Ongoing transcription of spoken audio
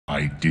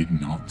I did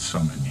not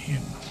summon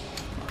him.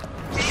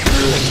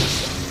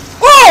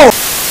 Whoa!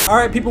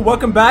 Alright, people,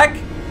 welcome back.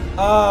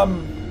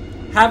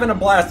 Having a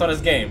blast on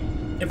this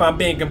game, if I'm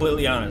being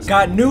completely honest.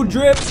 Got new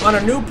drip on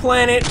a new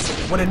planet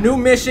with a new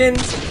mission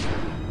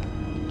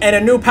and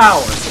a new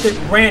power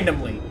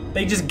randomly.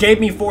 They just gave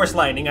me force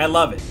lightning. I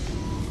love it.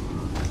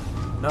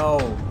 No.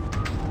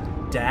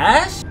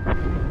 Dash?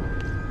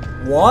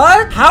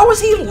 What? How is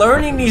he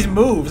learning these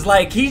moves?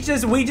 Like, we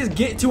just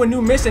get to a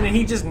new mission and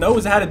he just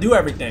knows how to do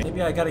everything.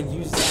 Maybe I gotta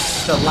use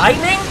the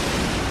lightning?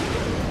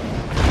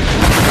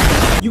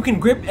 You can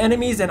grip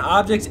enemies and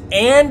objects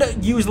and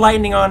use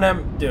lightning on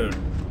them. Dude,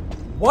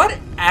 what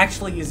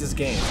actually is this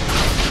game?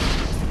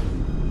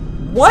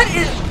 What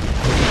is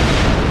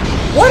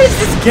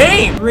this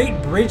game?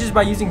 Create bridges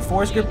by using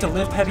force grip to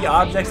lift heavy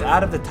objects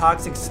out of the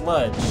toxic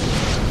sludge.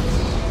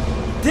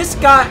 This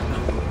guy...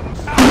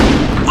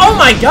 Oh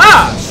my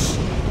gosh!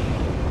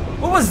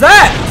 What was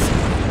that?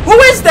 Who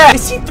is that?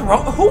 Is he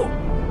who?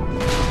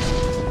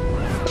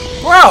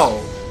 Bro!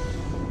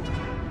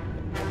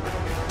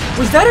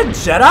 Was that a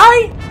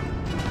Jedi?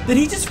 Did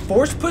he just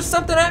force push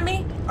something at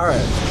me?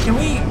 Alright, can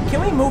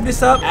we move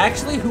this up?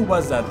 Actually, who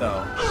was that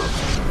though?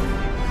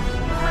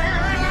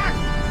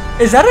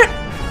 Is that it?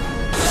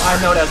 I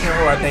know that's not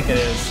who I think it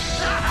is.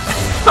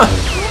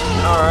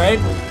 Alright.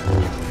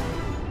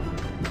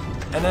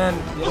 And then,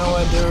 you know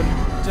what, dude?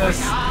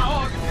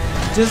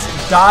 Just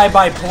die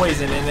by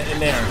poison in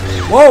there.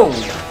 Whoa!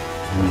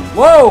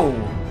 Whoa!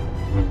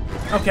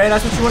 Okay,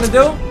 that's what you want to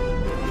do?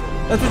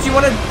 That's what you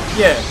want to...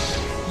 Yeah.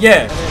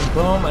 Yeah. And then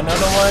boom,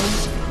 another one.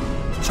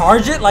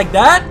 Charge it like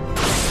that?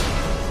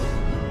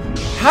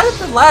 How did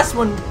the last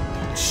one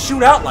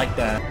shoot out like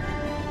that?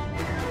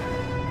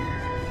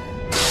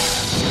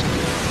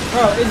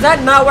 Bro, is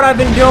that not what I've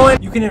been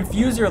doing? You can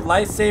infuse your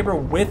lightsaber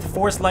with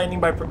force lightning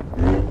by...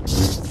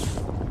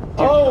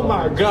 Oh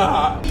my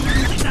god!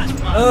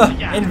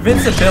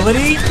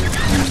 Invincibility?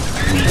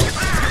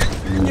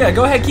 Yeah,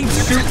 go ahead, keep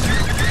shooting.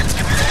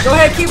 Go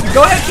ahead, keep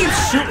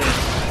shooting.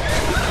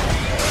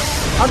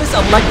 I'll just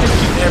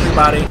electrocute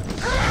everybody.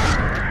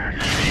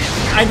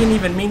 I didn't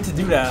even mean to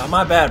do that.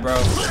 My bad,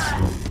 bro.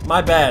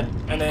 My bad.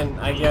 And then,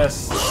 I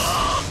guess...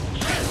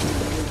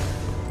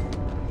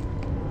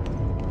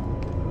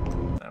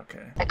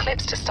 Okay.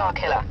 Eclipse to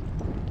Starkiller.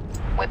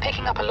 We're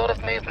picking up a lot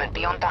of movement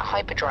beyond that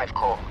hyperdrive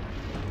core.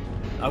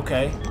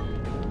 Okay.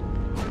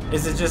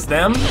 Is it just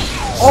them?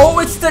 Oh,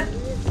 it's the...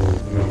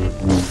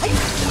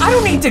 I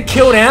don't need to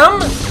kill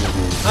them!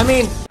 I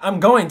mean, I'm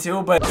going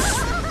to, but...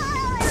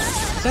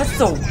 That's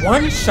the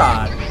one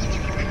shot.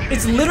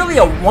 It's literally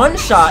a one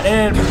shot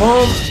and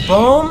boom,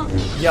 boom.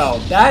 Yo,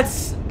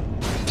 that's...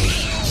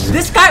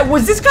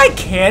 Was this guy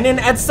canon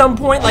at some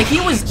point? Like,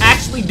 he was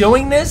actually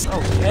doing this?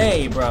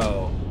 Okay,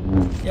 bro.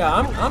 Yeah,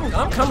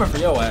 I'm coming for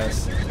your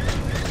ass.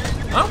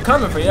 I'm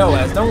coming for your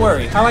ass, don't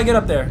worry. How do I get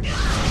up there?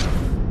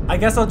 I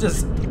guess I'll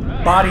just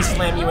body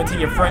slam you into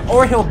your friend,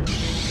 or he'll...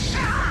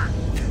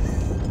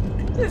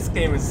 This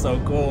game is so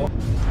cool.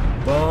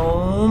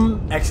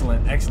 Boom.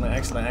 Excellent, excellent,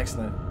 excellent,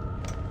 excellent.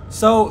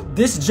 So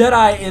this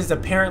Jedi is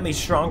apparently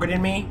stronger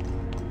than me.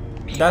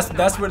 That's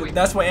what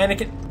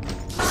Anakin...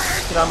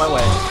 Get out of my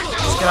way.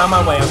 Just get out of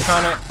my way. I'm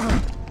trying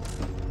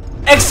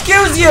to...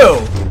 Excuse you!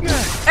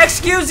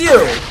 Excuse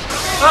you!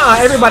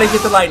 Everybody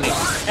get the lightning.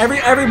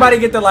 Everybody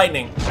get the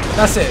lightning.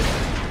 That's it.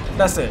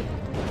 That's it.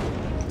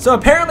 So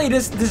apparently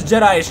this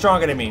Jedi is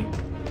stronger than me.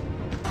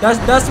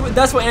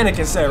 That's what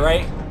Anakin said,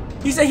 right?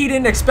 He said he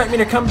didn't expect me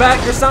to come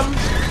back or something.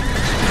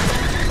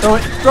 Throw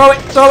it, throw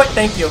it, throw it.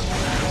 Thank you.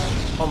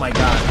 Oh my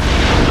god.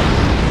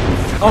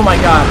 Oh my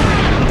god.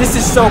 This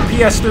is so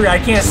PS3. I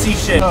can't see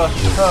shit.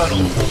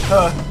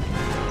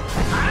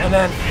 And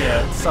then,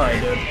 yeah, sorry,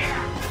 dude.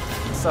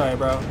 Sorry,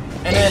 bro.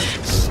 And then,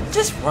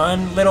 just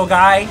run, little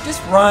guy.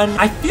 Just run.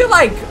 I feel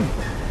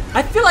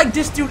like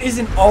this dude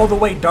isn't all the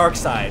way dark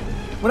side.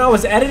 When I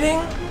was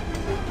editing,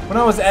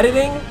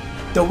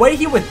 the way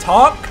he would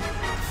talk,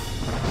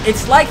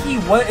 it's like he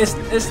was.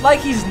 It's like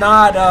he's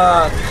not.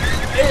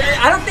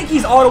 I don't think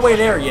he's all the way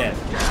there yet.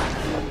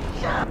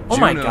 Oh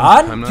my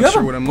god! I'm not Do you have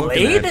sure a what I'm blade?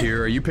 looking at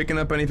here. Are you picking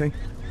up anything?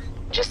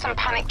 Just some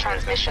panic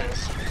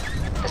transmissions.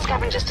 The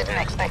scavengers didn't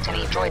expect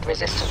any droid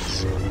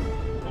resistance.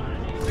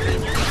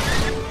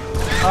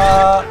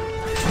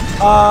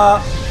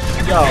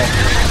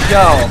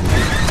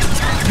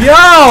 Yo!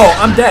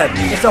 I'm dead.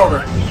 It's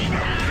over.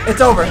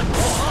 It's over.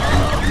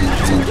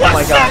 Oh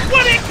my god.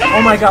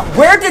 Oh my god.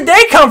 Where did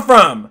they come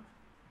from?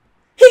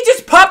 He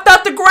just popped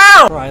out the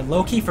ground! Bro, I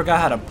low-key forgot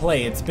how to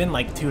play. It's been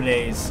like 2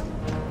 days.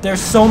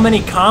 There's so many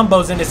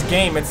combos in this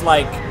game. It's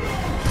like...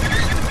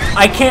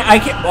 I can't...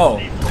 Oh.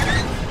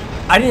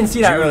 I didn't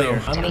see that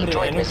earlier. Unlimited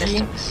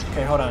energy?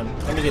 Okay, hold on.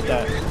 Let me get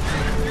that.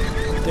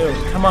 Dude,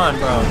 come on,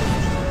 bro.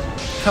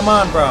 Come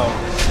on, bro.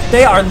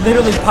 They are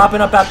literally popping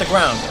up out the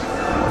ground.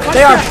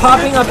 They are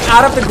popping up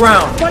out of the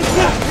ground.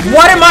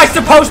 What am I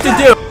supposed to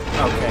do?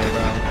 Okay,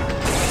 bro.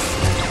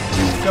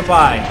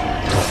 Goodbye.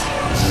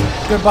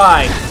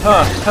 Goodbye.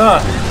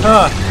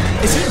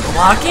 Is he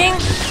blocking?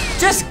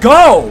 Just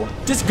go.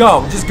 Just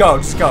go. Just go.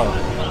 Just go.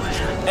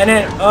 And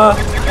then,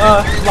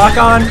 lock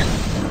on.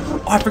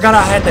 Oh, I forgot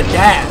I had the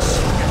dash.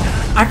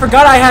 I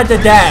forgot I had the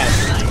dash.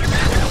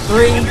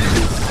 3.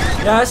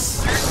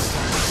 Yes.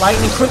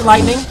 Lightning, quick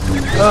lightning.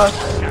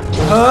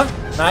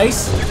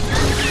 Nice.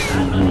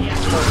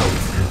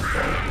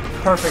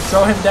 Perfect.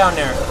 Throw him down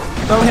there.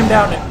 Throw him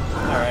down there.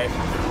 Alright.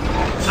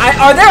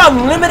 Are there a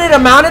limited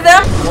amount of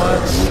them?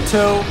 1,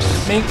 2.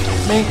 Mink,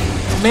 mink,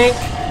 mink.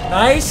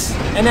 Nice.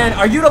 And then,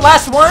 are you the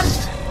last one?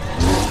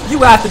 You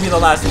have to be the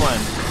last one.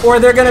 Or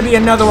there's gonna be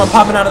another one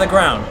popping out of the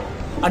ground.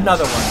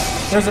 Another one.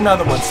 There's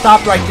another one.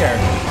 Stop right there.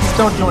 Just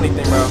don't do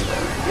anything, bro.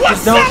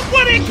 Just don't.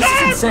 This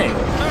is insane.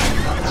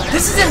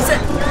 This is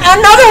insane.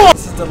 Another one!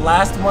 This is the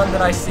last one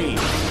that I see.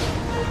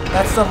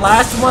 That's the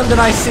last one that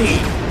I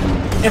see.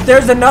 If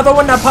there's another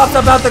one that pops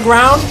up out the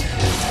ground,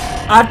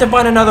 I have to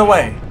find another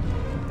way.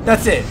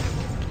 That's it.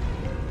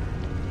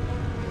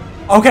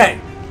 Okay.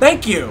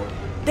 Thank you.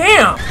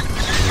 Damn.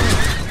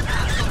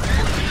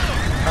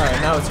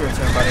 Alright, now it's your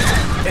turn, buddy.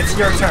 It's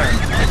your turn.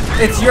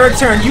 It's your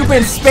turn. You've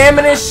been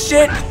spamming this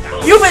shit.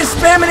 You've been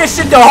spamming this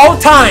shit the whole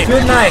time.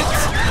 Good night.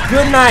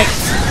 Good night.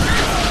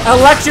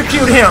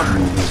 Electrocute him.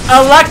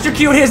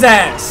 Electrocute his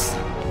ass.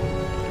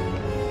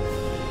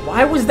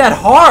 Why was that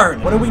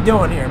hard? What are we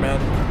doing here, man?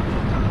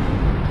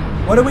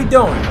 What are we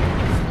doing?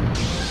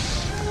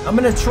 I'm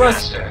gonna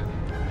trust... Master,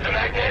 the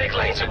magnetic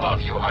lanes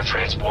above you are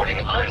transporting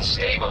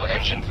unstable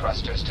engine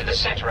thrusters to the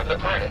center of the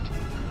planet.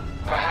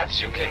 Perhaps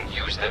you can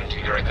use them to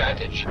your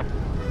advantage.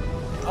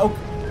 Oh,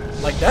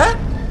 like that?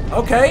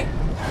 Okay.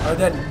 Or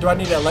then, do I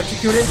need to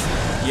electrocute it?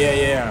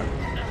 Yeah.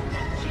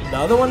 The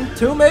other one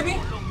too, maybe?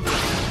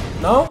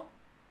 No?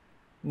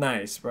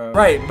 Nice, bro.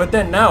 Right, but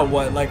then now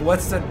what? Like,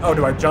 what's the... Oh,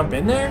 do I jump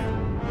in there?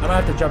 I don't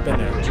have to jump in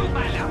there.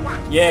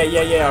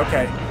 Yeah,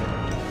 okay.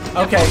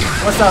 Okay,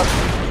 what's up?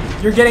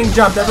 You're getting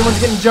jumped. Everyone's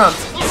getting jumped.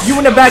 You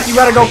in the back, you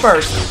gotta go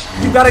first.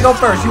 You gotta go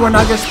first. You are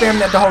not gonna spam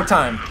that the whole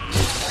time.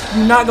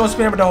 You're not gonna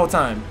spam it the whole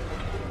time.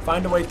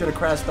 Find a way through the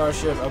crashed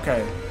starship.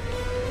 Okay.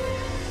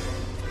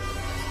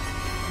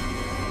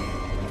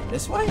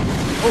 This way?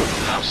 Oh.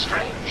 How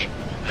strange.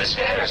 The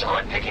scanners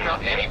aren't picking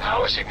up any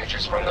power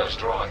signatures from those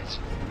droids.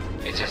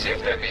 It's as if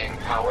they're being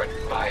powered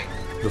by...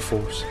 the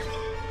Force.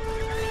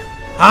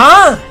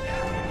 Huh?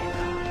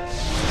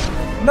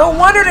 No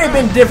wonder they've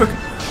been difficult.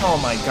 Oh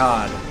my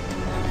god.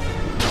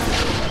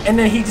 And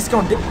then he just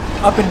gonna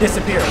up and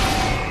disappear.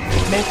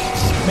 Mink.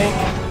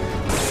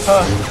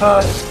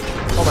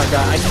 Oh my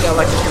god, I need to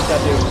electrocute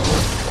that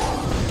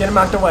dude. Get him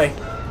out the way.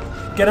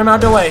 Get him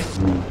out the way.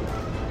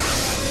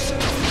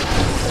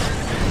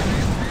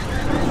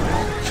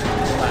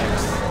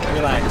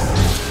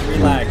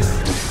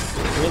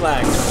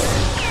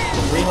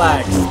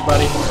 Relax,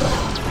 buddy.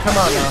 Come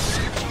on now.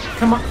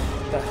 Come on.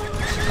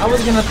 I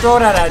was gonna throw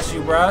that at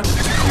you, bruh.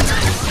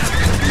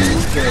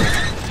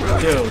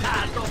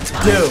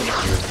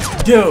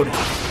 Dude.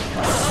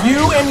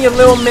 You and your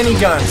little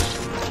minigun.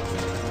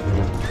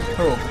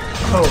 Who?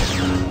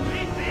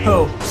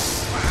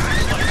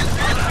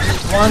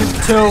 1,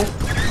 2,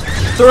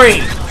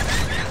 3.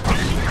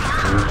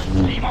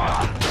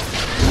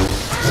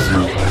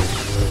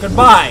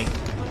 Goodbye.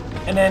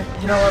 And then,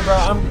 you know what, bro?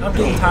 I'm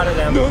getting tired of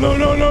them.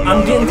 No.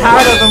 I'm getting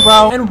tired of them,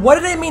 bro. And what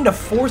do they mean the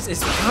Force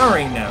is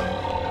powering them?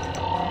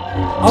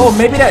 Oh,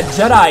 maybe that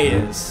Jedi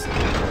is.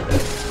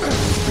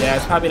 Yeah,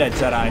 it's probably that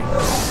Jedi.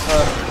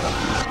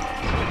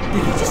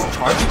 Did he just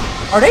charge?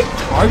 Are they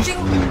charging?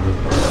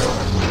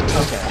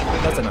 Okay,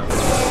 that's enough.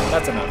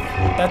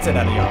 That's it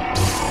out of y'all.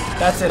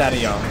 That's it out of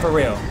y'all. For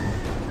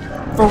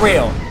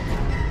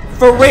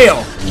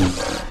real.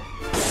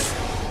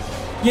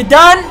 You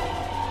done?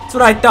 That's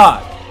what I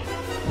thought.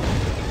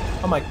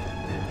 Oh my.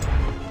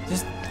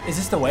 Is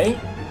this the way?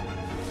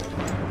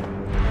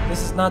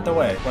 This is not the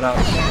way. What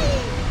else?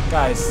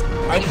 Guys,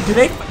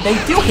 they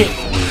do hit me.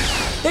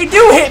 They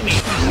do hit me!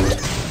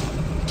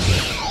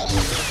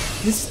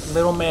 This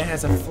little man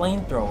has a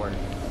flamethrower.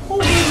 Who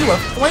gave you a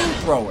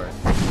flamethrower?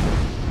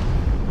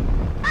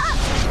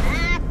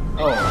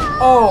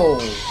 Oh.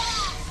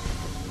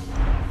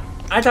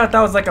 I thought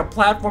that was like a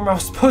platform I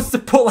was supposed to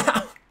pull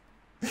out.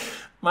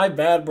 My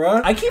bad,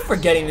 bro. I keep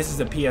forgetting this is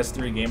a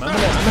PS3 game.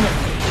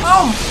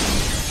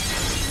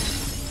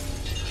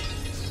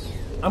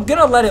 I'm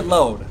gonna let it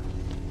load.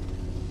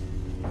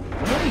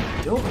 What are we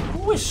doing? Who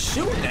was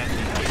shooting at me?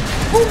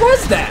 Who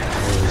was that?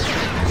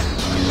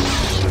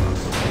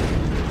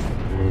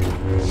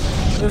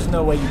 There's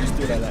no way you just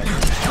threw that at me.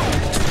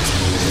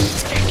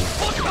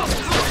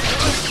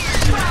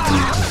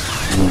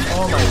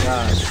 Oh my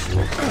gosh.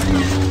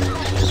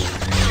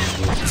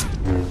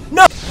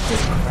 No!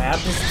 Just grab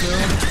this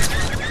dude.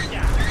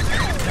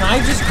 Can I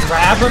just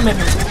grab him and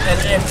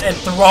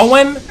throw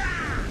him?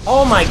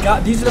 Oh my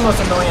god, these are the most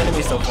annoying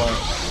enemies so far.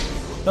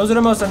 Those are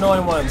the most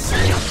annoying ones.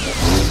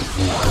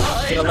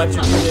 Get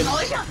electrocuted.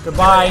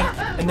 Goodbye.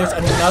 And there's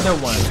another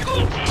one.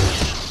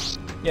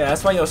 Yeah,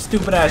 that's why your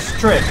stupid ass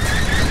tripped.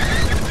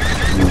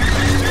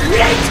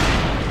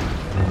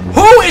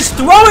 Who is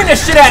throwing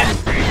this shit at me?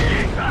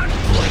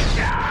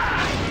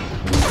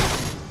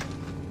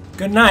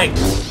 Good night.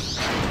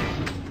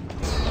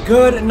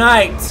 Good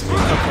night.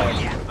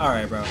 Okay.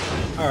 Alright, bro.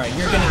 Alright,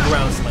 you're getting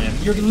ground slammed.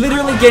 You're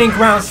literally getting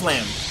ground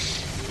slammed.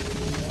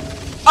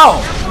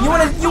 Oh!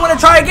 You wanna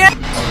try again?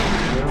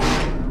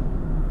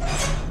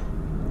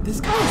 This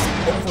guy is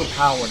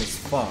overpowered as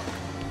fuck.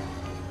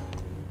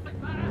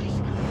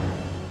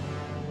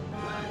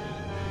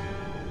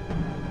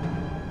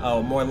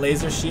 Oh, more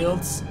laser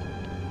shields.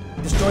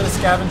 Destroy the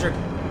scavenger.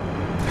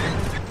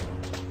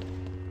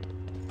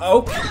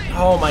 Oh,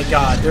 oh my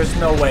god, there's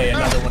no way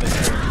another one is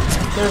here.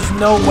 There's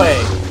no way.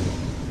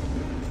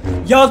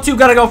 Y'all two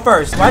gotta go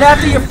first. Right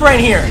after your friend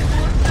here.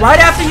 Right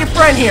after your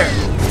friend here.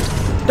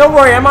 Don't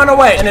worry, I'm on the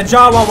way. And the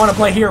Jawa wanna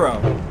play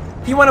hero.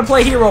 He wanna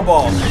play hero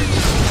ball.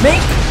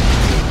 Mink.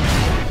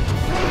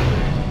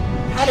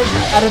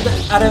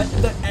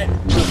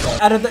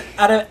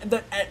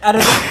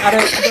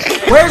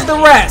 Where's the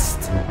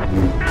rest?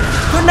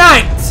 Good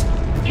night.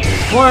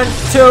 1,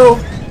 2.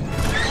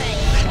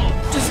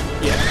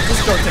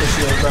 Just go to the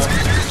shield, bro.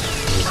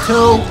 2.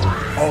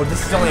 Oh,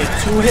 this is only a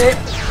 2-hit?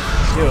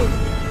 Dude.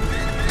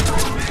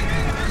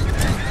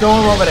 Throw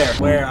him over there.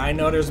 Where? I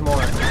know there's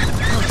more.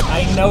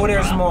 I know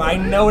there's more. I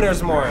know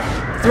there's more.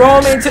 Throw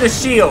him into the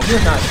shield.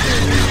 You're not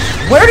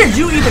serious. Where did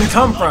you even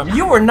come from?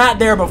 You were not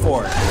there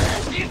before. Are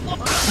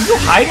you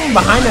hiding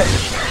behind a...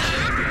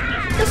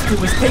 This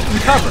dude was taking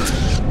cover.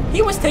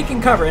 He was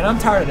taking cover, and I'm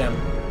tired of them.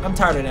 I'm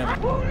tired of them.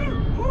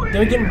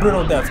 They're getting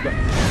brutal deaths, but...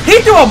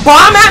 He threw a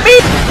bomb at me?!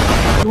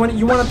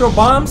 You wanna throw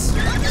bombs?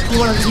 He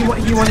wanna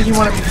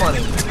be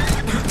funny.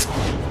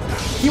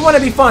 He wanna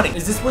be funny.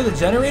 Is this where the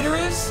generator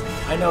is?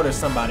 I know there's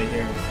somebody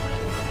here.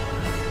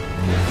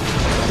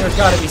 There's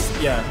gotta be,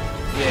 yeah.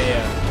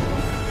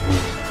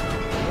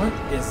 What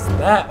is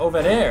that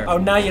over there? Oh,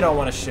 now you don't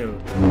wanna shoot.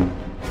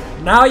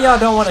 Now y'all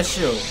don't wanna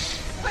shoot.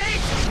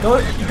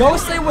 Go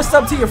say what's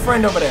up to your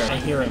friend over there. I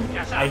hear him.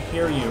 I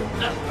hear you.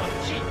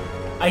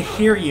 I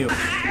hear you.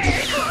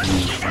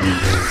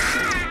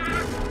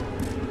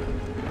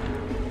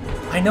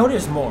 I know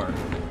there's more.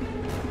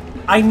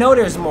 I know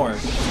there's more.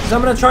 Because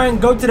I'm going to try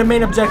and go to the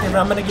main objective and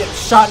I'm going to get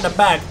shot in the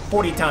back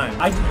 40 times.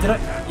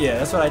 Yeah,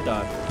 that's what I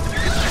thought.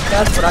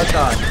 That's what I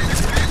thought.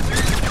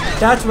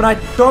 That's what I...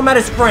 Throw him at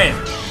his friend.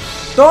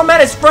 Throw him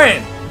at his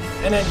friend.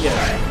 And then,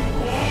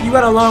 yeah. You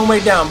got a long way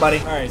down, buddy.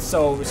 Alright,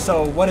 so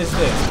what is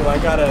this? Do I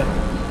gotta...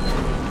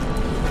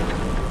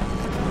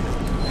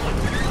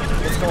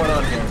 What's going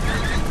on here?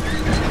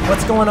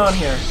 What's going on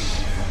here?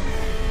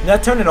 Did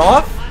that turn it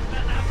off?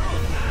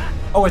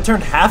 Oh, it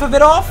turned half of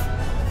it off?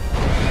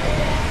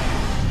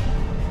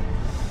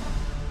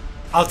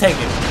 I'll take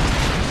it.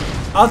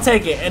 I'll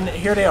take it, and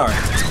here they are.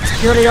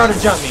 Here they are to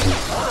jump me.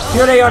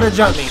 Here they are to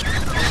jump me.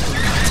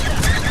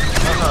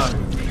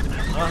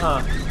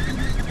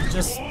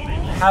 Just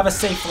have a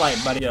safe flight,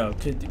 buddy. Yo,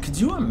 could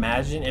you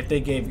imagine if they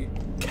gave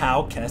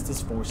Cal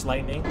Kestis Force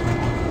Lightning?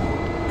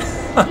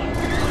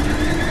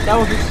 That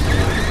would be...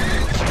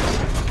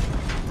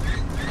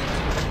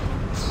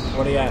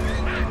 What are you at?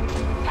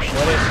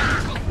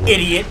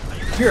 Idiot.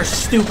 You're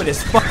stupid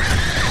as fuck.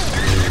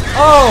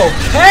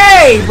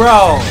 Okay,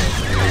 bro.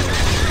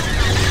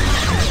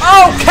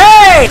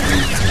 Okay.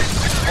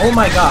 Oh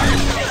my god.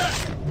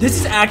 This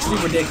is actually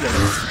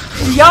ridiculous.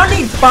 Do y'all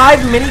need 5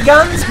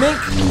 miniguns?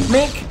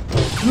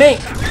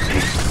 Mink.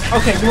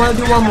 Okay, you want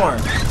to do one more.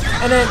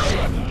 And then,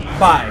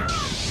 bye.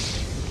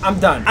 I'm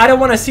done. I don't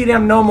want to see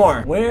them no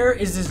more. Where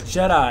is this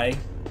Jedi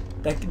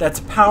that's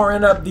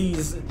powering up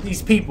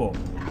these people?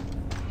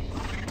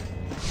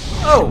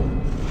 Oh.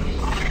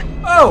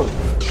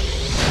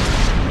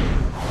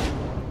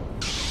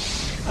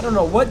 I don't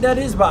know what that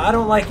is, but I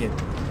don't like it.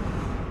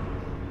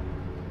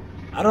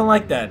 I don't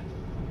like that.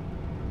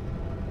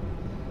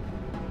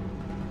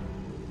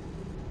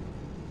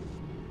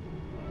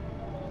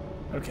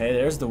 Okay,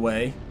 there's the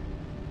way.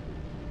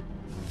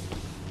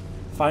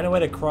 Find a way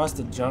to cross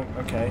the junk.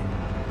 Okay.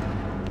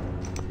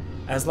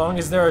 As long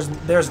as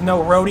there's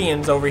no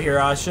Rhodians over here,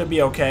 I should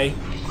be okay.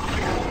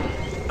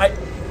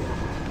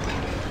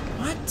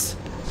 What?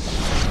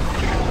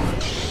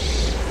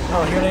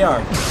 Oh, here they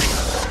are.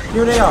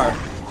 Here they are.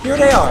 Here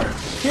they are.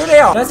 Here they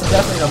are. That's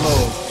definitely the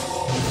move.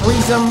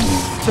 Freeze them.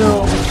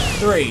 2,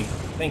 3.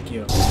 Thank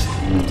you.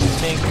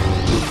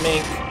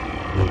 Mink.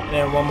 And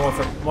then one more.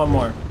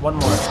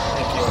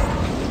 Thank you.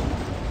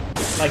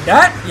 Like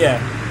that? Yeah.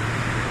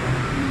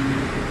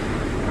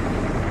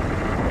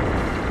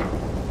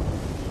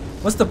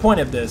 What's the point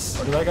of this?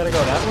 Or do I gotta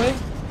go that way?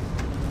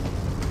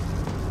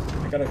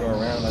 I gotta go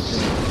around, I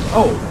think.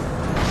 Oh!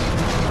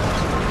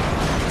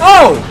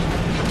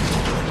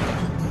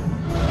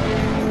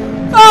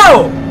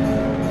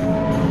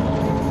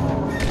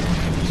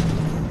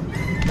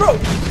 Bro!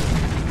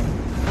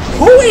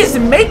 Who is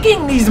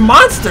making these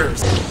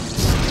monsters?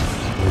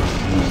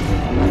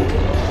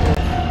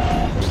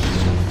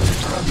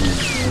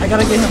 I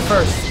gotta get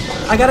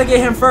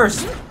him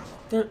first.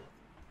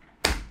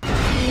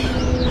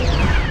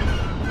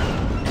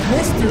 And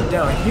this dude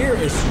down here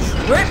is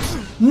tripped.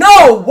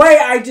 No way!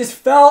 I just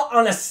fell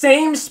on the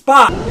same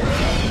spot.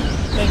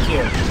 Thank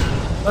you.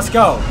 Let's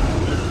go.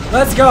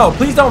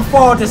 Please don't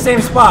fall at the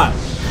same spot.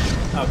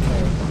 Okay.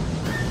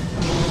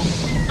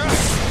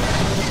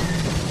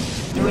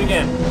 Do it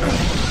again.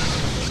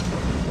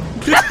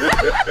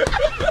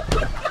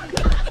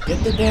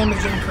 Get the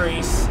damage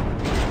increase.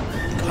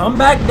 Come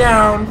back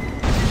down.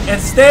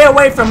 And stay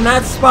away from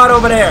that spot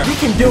over there. We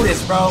can do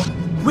this, bro.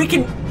 We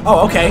can...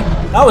 Oh, okay.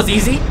 That was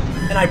easy.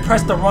 And I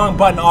pressed the wrong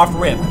button off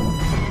rip.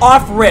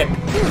 Off rip.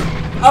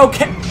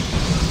 Okay.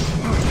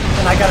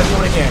 And I gotta do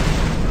it again.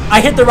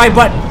 I hit the right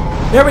button.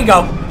 There we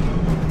go.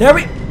 There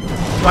we...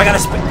 Do I gotta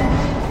spin?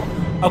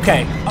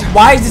 Okay.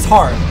 Why is this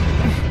hard?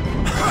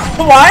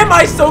 Why am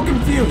I so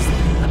confused?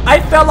 I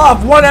fell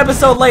off one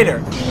episode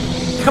later.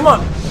 Come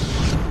on.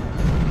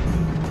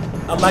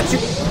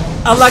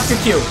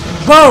 Electrocute.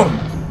 Boom.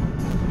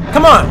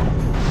 Come on.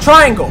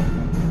 Triangle.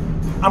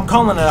 I'm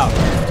calling it out.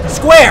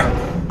 Square.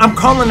 I'm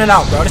calling it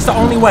out, bro. It's the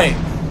only way.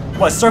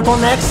 What, circle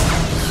next?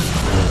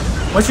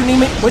 What you need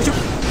me? What you...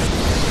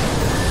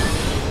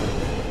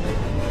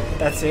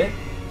 That's it?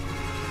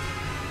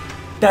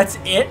 That's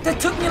it? That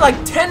took me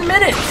like 10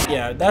 minutes.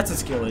 Yeah, that's a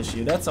skill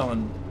issue. That's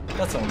on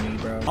me,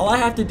 bro. All I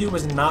have to do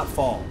is not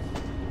fall.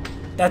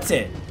 That's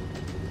it.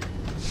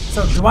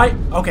 So do I...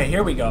 Okay,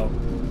 here we go.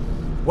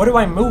 What do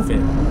I move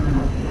it?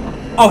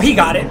 Oh, he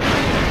got it.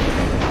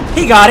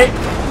 He got it.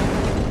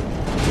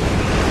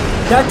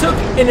 That took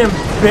an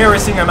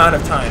embarrassing amount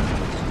of time.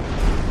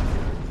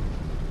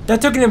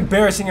 That took an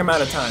embarrassing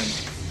amount of time.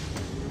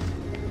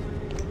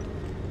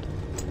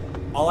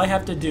 All I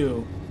have to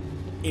do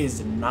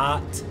is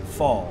not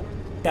fall.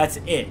 That's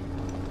it.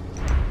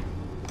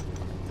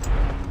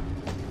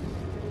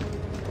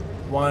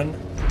 1,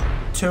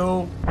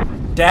 2,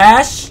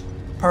 dash.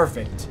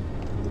 Perfect.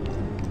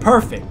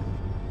 Perfect.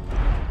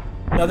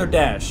 Another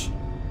dash.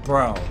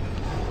 Bro.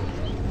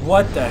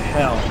 What the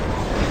hell?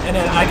 And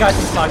then I got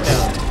these locked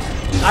down.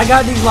 I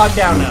got these locked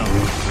down now.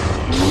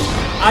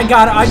 I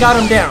got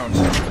them down.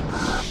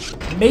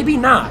 Maybe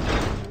not.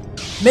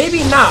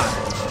 Maybe not.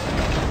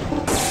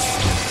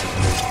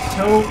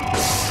 2.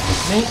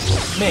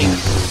 Mink.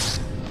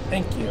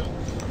 Thank you.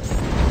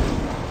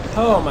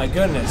 Oh my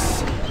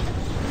goodness.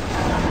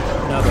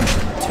 Another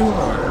 2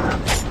 more.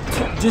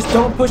 Just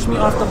don't push me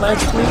off the ledge,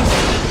 please.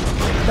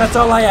 That's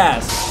all I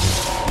ask.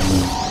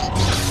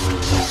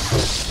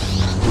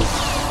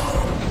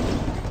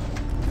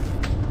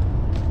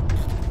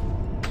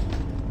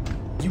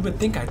 You would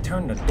think I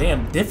turned the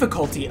damn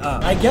difficulty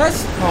up. I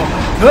guess? Oh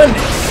my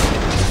goodness.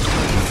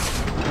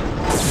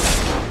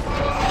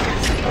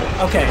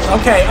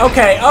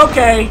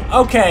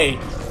 Okay.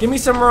 Give me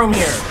some room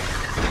here.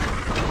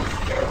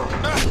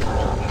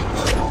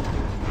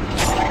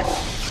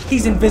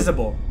 He's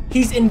invisible.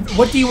 He's in.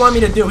 What do you want me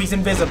to do? He's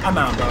invisible. I'm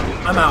out, bro.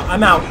 I'm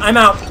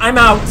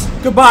out.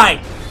 Goodbye.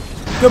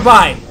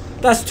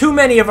 That's too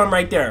many of them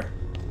right there.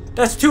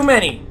 That's too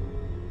many.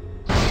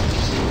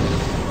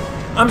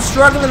 I'm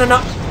struggling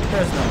enough.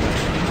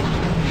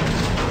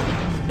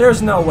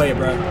 There's no way,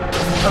 bro.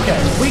 Okay,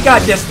 we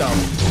got this though.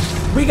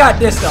 We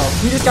just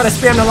gotta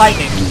spam the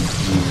lightning.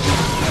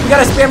 We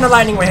gotta spam the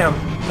lightning with him.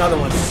 Another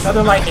one.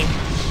 Another lightning.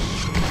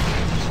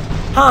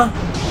 Huh?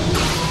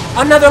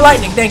 Another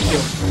lightning. Thank you.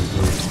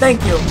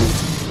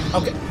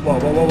 Okay. Whoa.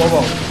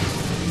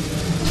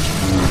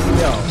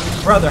 Yo,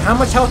 brother, how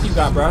much health you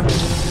got, bro?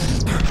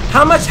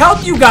 How much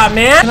health you got,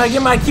 man? Can I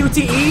get my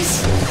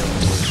QTEs?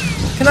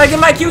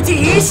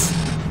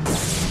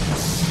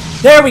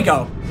 There we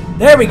go.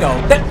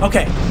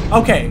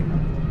 Okay.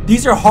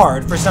 These are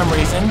hard for some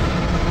reason.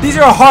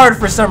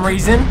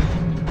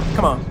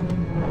 Come on.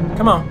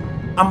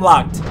 I'm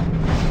locked.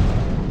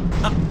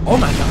 Oh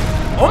my god.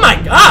 Oh my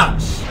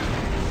gosh.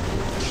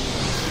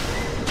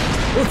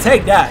 We'll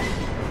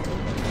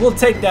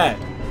take that.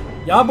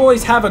 Y'all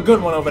boys have a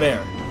good one over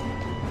there.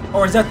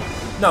 Or is that...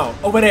 No,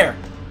 over there.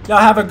 Y'all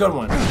have a good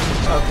one.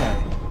 Okay.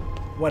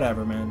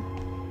 Whatever, man.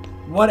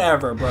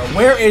 Whatever, bro.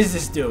 Where is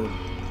this dude?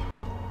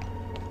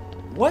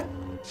 What?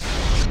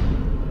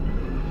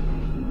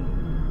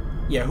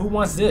 Yeah, who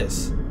wants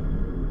this?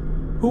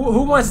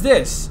 Who wants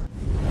this?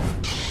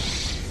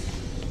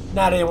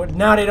 Now they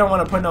don't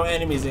want to put no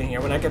enemies in here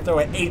when I can throw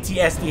an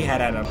ATSD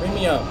head at them. Bring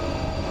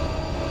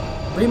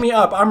me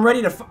up. I'm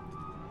ready to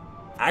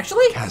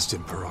Actually? Cast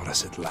him for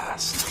us at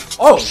last.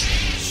 Oh,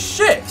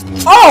 shit.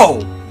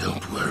 Oh!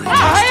 Don't worry.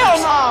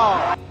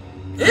 Hell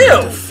no! Ew!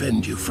 I'll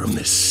defend you from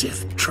this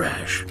Sith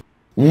trash.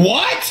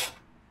 What?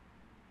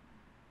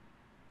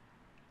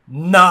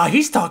 Nah,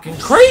 he's talking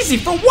crazy.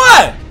 For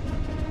what?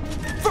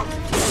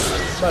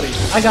 Buddy,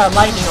 I got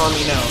lightning on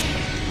me now.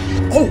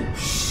 Oh,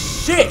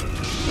 shit.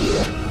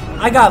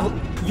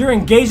 You're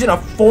engaged in a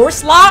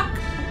force lock?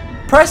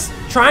 Press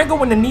triangle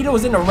when the needle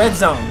is in the red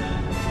zone.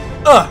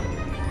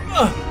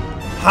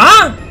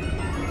 Huh?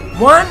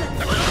 1?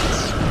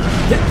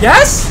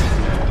 Yes?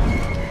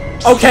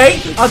 Okay,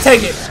 I'll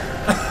take it.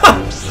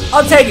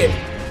 I'll take it.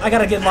 I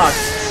gotta get locked.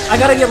 I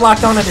gotta get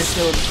locked onto this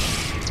dude.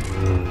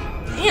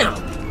 Damn.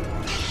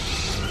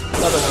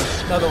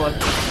 Another one.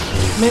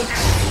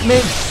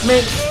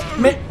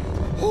 Mink.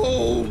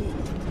 Home.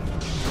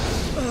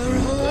 Our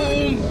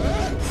home.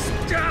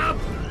 Stop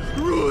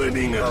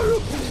ruining our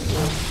home.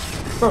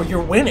 Bro,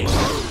 you're winning.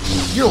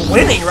 You're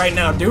winning right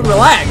now, dude.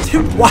 Relax.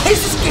 Dude, why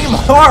is this game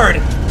hard?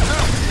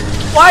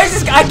 Why is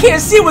this? I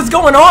can't see what's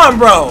going on,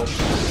 bro.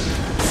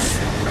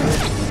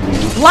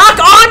 Lock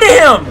onto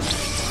him.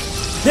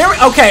 There.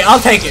 Okay, I'll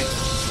take it.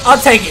 I'll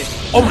take it.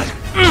 Oh my.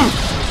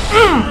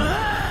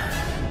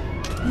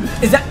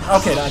 Is that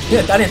okay? I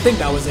didn't think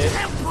that was it.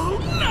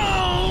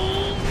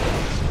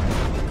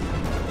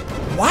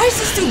 Why is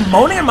this dude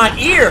moaning in my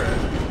ear?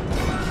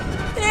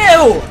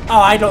 Ew! Oh,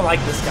 I don't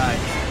like this guy.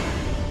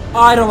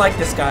 Oh, I don't like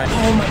this guy.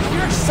 Oh my,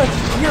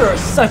 you're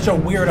such a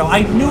weirdo.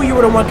 I knew you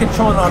were the one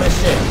controlling all this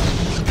shit.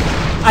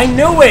 I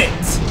knew it!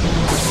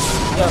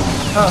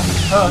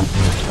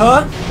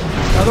 Huh?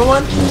 Another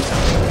one?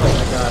 Oh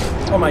my god.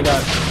 Oh my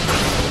god.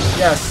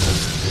 Yes.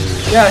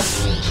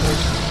 Yes.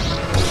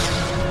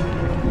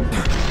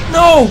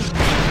 No!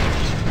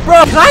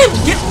 Bro, can I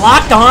get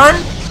locked on?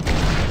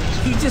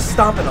 He's just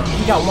stomping on me.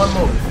 He got one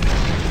move.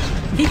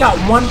 He got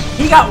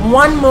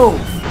one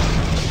move.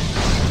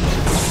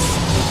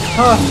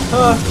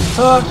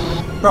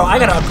 Bro, I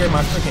gotta upgrade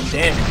my freaking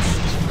damage.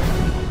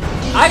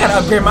 I gotta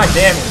upgrade my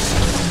damage.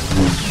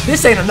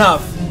 This ain't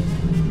enough.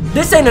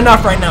 This ain't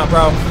enough right now,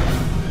 bro.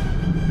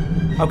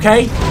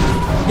 Okay?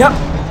 Yep.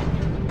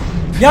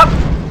 Yep.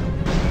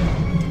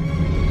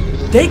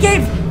 They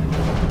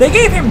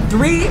gave him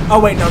 3. Oh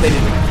wait, no, they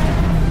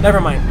didn't.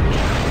 Never mind.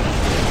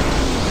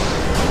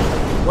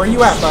 Where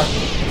you at, bro?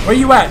 Where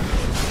you at?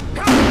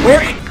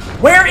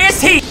 Where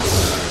is he?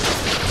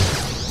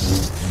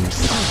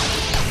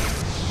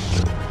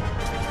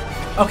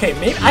 Okay,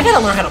 maybe I gotta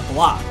learn how to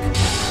block.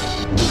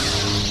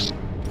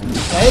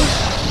 Okay.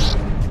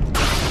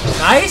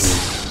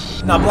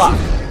 Nice. Now block.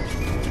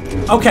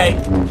 Okay.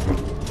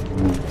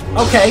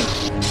 Okay.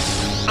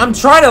 I'm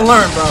trying to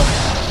learn, bro.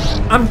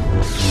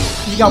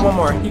 You got one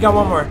more. You got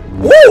one more.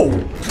 Woo!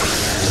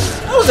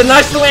 That was a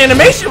nice little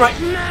animation, right?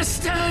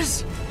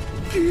 Masters,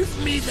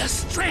 give me the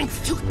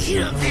strength to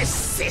kill this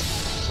Sith.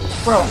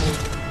 Bro,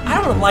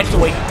 I don't like the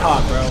way he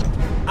talked, bro.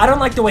 I don't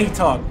like the way he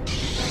talked.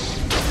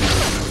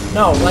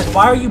 No, like,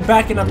 why are you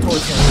backing up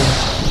towards him?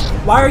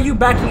 Why are you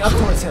backing up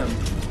towards him?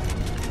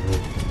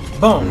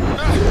 Boom.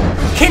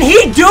 Can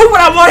he do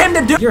what I want him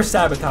to do? You're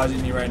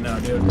sabotaging me right now,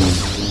 dude.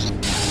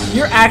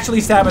 You're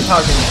actually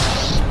sabotaging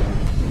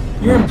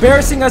me. You're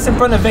embarrassing us in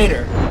front of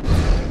Vader.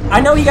 I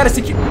know you gotta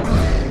secure.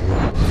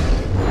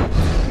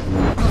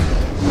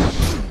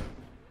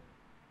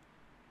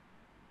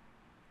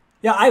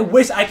 Yeah, I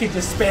wish I could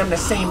just spam the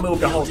same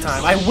move the whole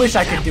time. I wish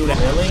I could do that.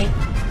 Really?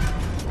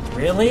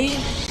 Really?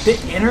 The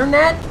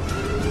internet?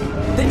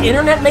 The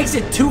internet makes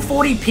it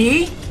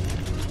 240p?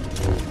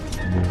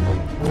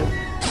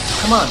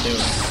 Come on, dude.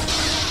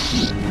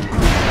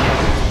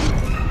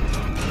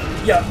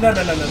 Yeah, no.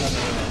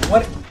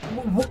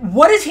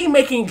 What is he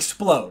making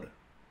explode?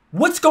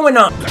 What's going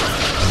on?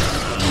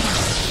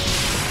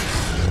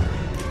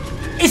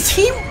 Is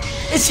he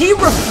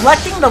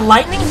reflecting the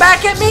lightning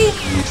back at me?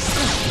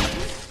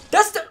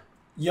 That's the...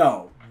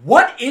 Yo,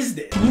 what is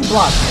this? Can you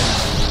block this?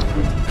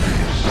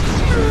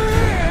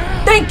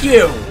 Thank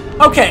you!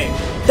 Okay,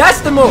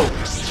 that's the move.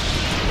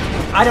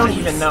 I don't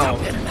even know.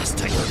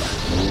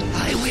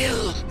 I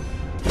will.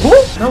 Who?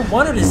 No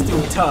wonder this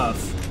dude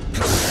tough.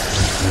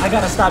 I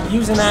gotta stop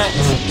using that.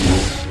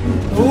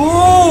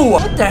 Ooh!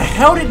 What the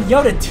hell did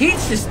Yoda teach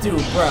this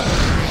dude, bro?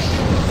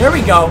 There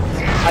we go.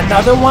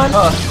 Another one.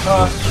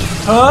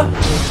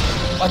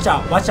 Watch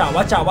out, watch out,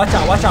 watch out, watch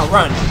out, watch out,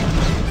 run.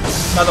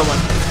 Another one.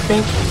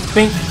 Bink,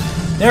 bink.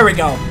 There we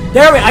go.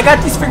 I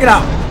got these figured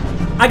out.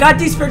 I got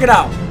these figured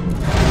out.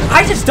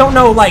 I just don't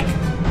know, like...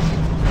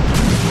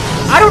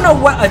 I don't know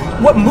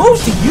what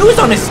moves to use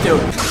on this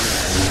dude.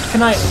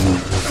 Can I...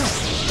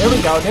 There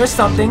we go. There's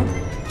something.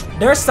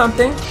 There's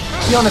something.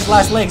 He on his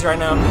last legs right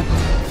now.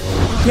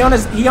 He on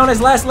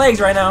his last legs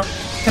right now.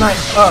 Can I...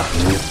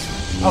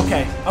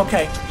 Okay,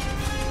 okay.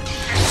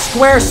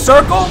 Square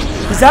circle?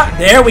 Is that...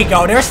 There we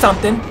go. There's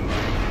something.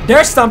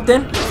 There's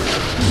something.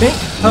 Bink.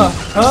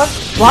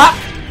 Block.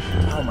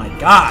 Oh my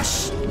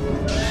gosh.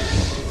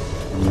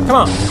 Come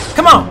on.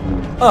 Come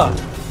on.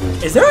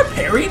 Is there a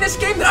parry in this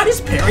game? Did I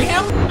just parry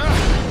him?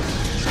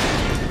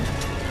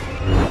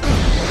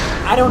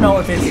 I don't know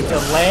if it's a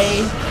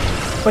delay,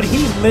 but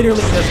he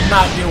literally does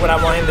not do what I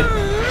want him to.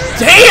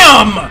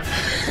 Damn!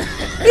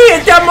 He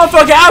hit that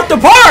motherfucker out the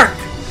park!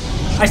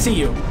 I see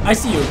you. I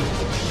see you.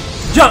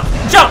 Jump!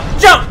 Jump!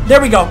 Jump!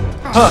 There we go.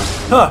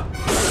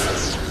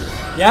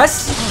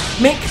 Yes?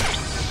 Mink.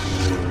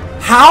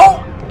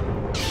 How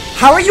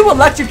are you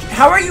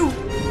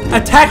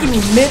attacking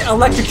me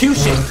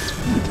mid-electrocution?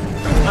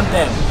 I'm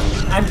dead.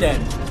 I'm dead.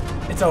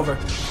 It's over.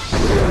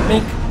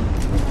 Mink.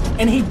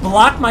 And he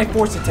blocked my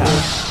force attack.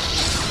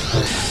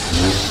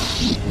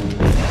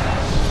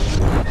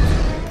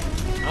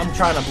 I'm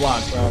trying to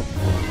block, bro.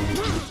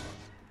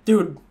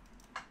 Dude.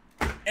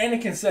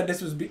 Anakin said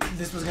this was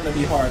gonna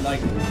be hard. Like,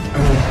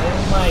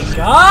 oh my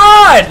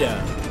god!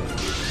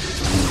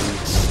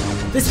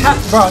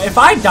 Bro, if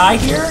I die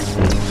here,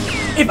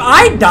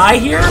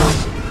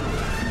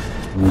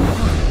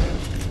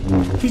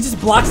 he just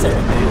blocks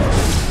everything.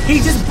 He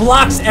just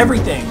blocks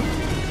everything.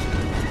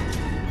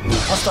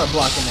 I'll start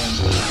blocking him.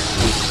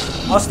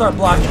 I'll start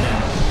blocking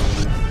him.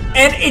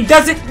 And it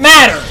doesn't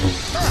matter.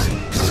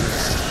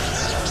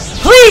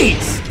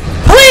 Please!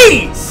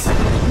 Please!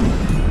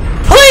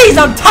 Please!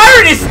 I'm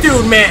tired of this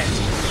dude, man!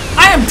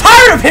 I am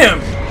tired of him!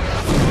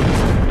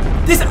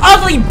 This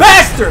ugly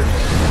bastard!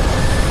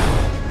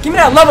 Give me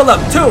that level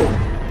up, too!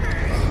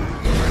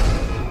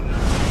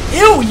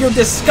 Ew, you're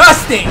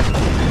disgusting!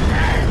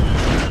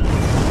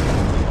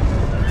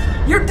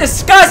 You're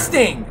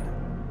disgusting!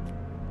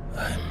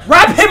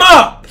 Wrap him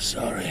up!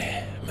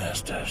 Sorry,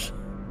 masters.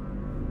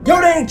 Yo,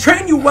 they ain't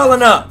trained you well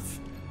enough!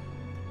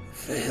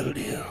 Failed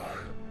you.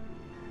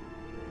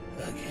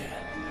 Again.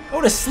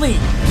 Go to sleep.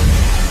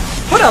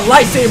 Put a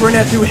lightsaber in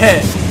that dude's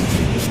head.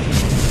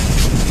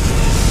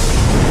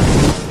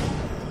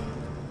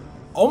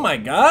 Oh my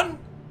god.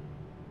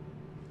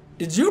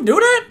 Did you do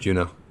that?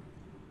 Juno.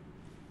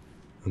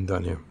 I'm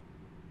done here.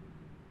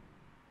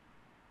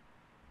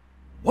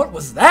 What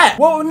was that?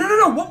 Whoa,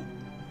 no.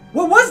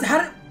 What was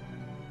that?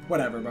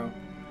 Whatever, bro.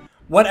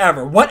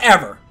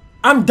 Whatever.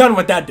 I'm done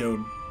with that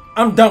dude.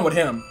 I'm done with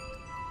him.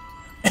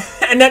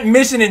 And that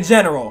mission in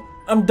general.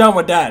 I'm done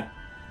with that.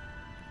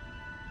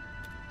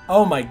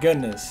 Oh my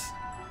goodness.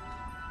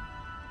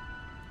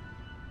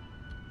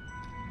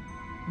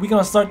 We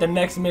gonna start the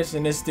next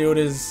mission. This dude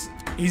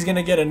he's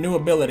gonna get a new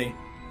ability.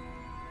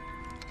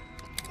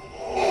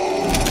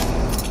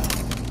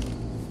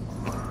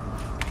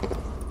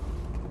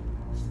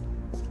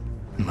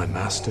 My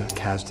master,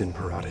 Kazdan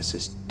Paratus,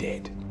 is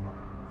dead.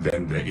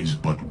 Then there is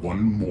but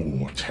one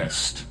more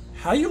test.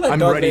 How you let I'm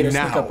Darth ready Vader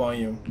now. sneak up on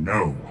you?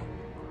 No.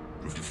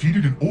 You've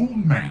defeated an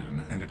old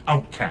man and an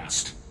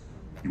outcast.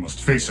 You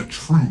must face a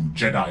true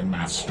Jedi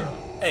Master.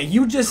 Hey,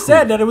 you just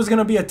said that it was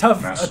gonna be a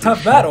tough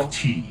battle.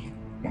 T,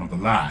 one of the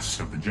last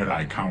of the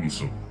Jedi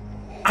Council.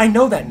 I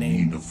know that You name.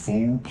 need the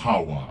full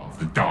power of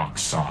the dark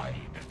side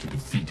to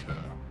defeat her.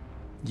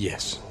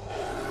 Yes,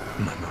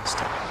 my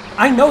master.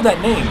 I know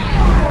that name.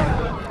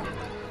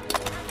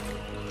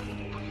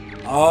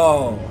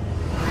 Oh.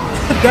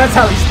 That's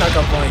how he snuck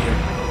up on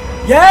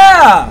you.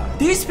 Yeah!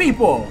 These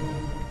people!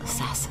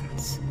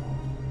 Assassins.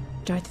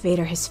 Darth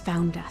Vader has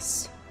found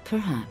us.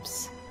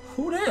 Perhaps.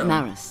 Who them?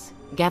 Maris,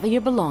 gather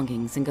your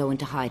belongings and go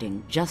into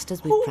hiding, just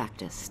as we've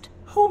practiced.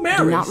 Who Maris?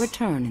 Do not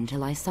return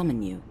until I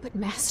summon you. But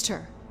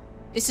Master,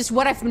 this is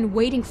what I've been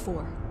waiting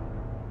for.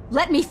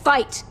 Let me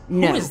fight!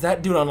 No. Who is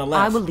that dude on the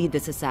left? I will lead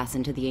this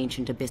assassin to the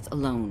ancient abyss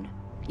alone.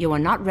 You are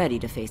not ready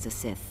to face a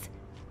Sith.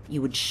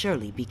 You would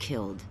surely be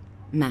killed.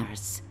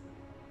 Maris,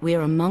 we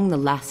are among the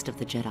last of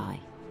the Jedi.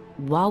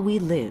 While we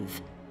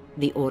live,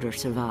 the Order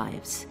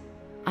survives.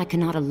 I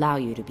cannot allow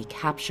you to be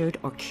captured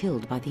or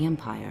killed by the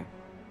Empire.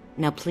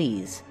 Now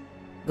please,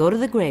 go to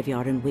the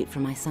graveyard and wait for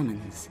my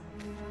summons.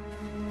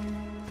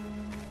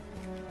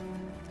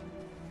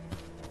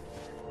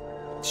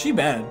 She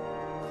bad.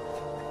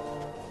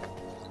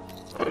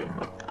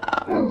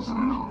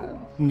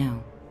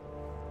 No,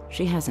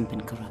 she hasn't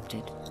been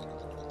corrupted.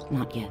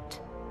 Not yet.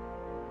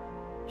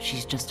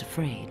 She's just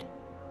afraid.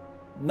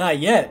 Not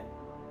yet.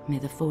 May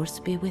the Force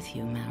be with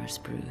you, Maris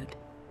Brood.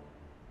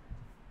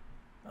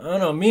 I don't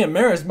know, me and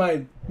Maris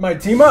might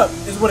team up,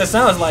 is what it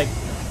sounds like.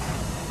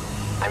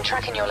 I'm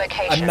tracking your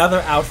location. Another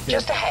outfit.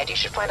 Just ahead, you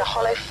should find a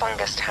hollow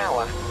fungus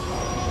tower.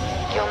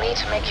 You'll need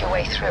to make your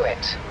way through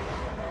it.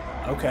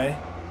 Okay.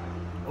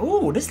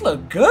 Ooh, this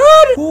look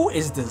good! Who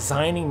is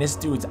designing this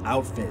dude's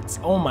outfits?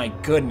 Oh my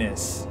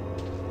goodness.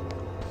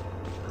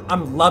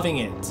 I'm loving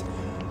it.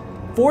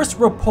 Force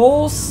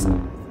Repulse,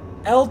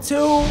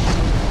 L2.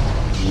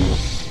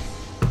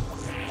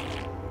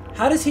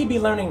 How does he be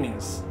learning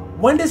these?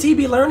 When does he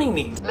be learning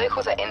these?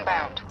 Locals are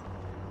inbound.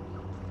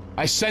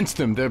 I sense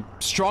them. They're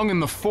strong in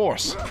the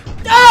Force.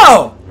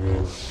 Oh!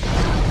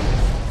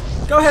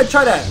 Go ahead,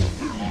 try that.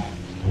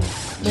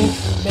 Make.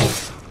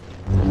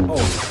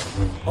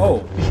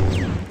 Oh.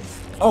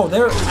 Oh,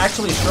 they're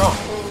actually strong.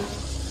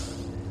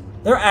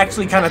 They're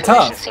actually kind of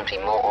tough. Seem to be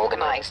more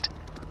organized.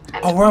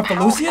 And oh, we're on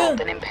powerful Felucia?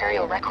 than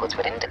Imperial records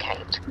would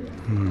indicate.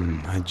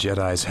 A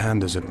Jedi's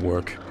hand is at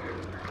work.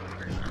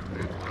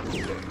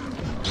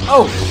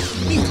 Oh,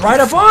 he's right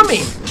up on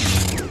me.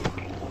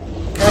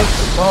 Okay,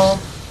 boom.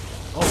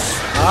 Oh,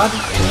 God.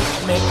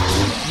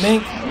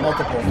 Mink.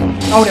 Multiple.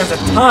 Oh, there's a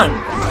ton.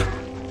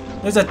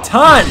 There's a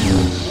ton.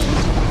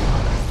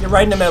 You're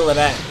right in the middle of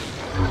that.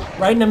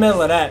 Right in the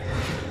middle of that.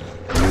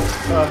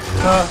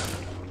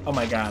 Oh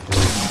my God.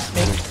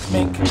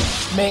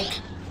 Mink.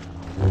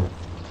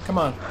 Come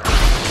on.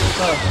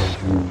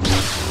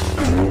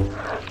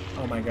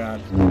 Oh my God.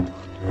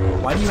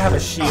 Why do you have a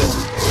shield?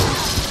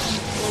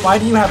 Why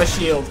do you have a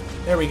shield?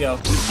 There we go.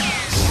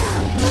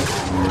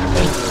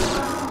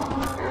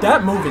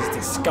 That move is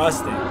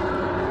disgusting.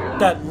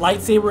 That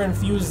lightsaber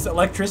infused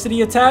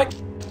electricity attack?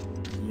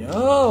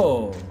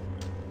 Yo.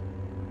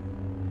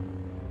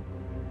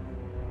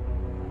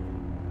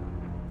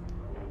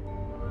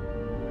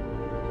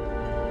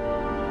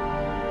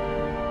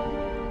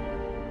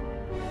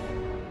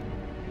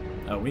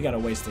 Oh, we got a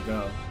ways to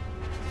go.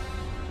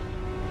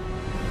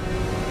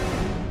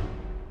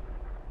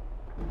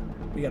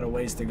 We got a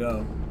ways to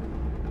go.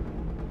 We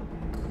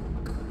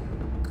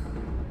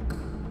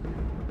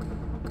got a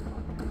ways to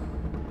go.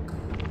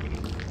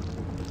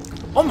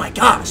 Oh my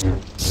gosh!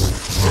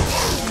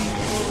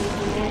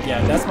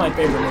 Yeah, that's my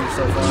favorite move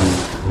so far.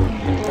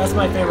 That's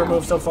my favorite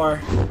move so far.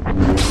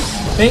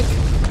 Think.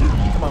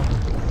 Come on.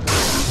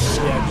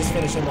 Yeah, just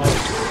finish him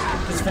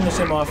off. Just finish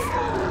him off.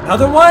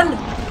 Another one?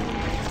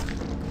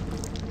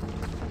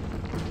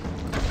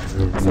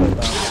 That's what I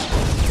thought.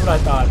 That's what I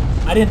thought.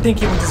 I didn't think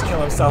he would just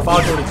kill himself.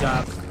 I'll do the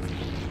job.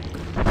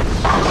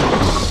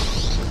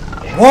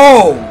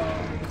 Whoa!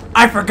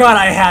 I forgot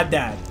I had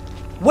that.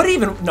 What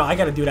even? No, I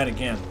gotta do that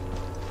again.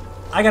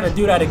 I gotta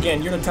do that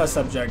again. You're the test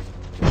subject.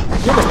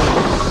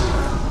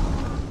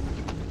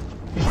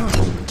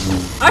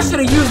 I should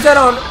have used that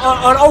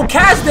on old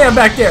Kazdan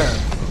back there.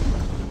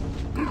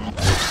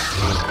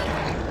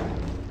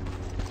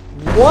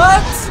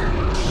 What?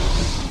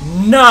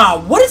 Nah,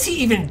 what is he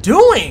even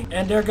doing?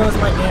 And there goes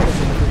my damage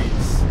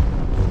increase.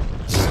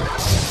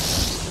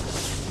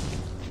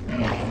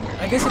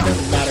 I guess it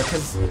doesn't matter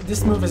because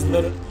this move is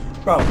literally...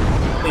 Bro,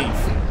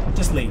 leave.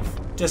 Just leave.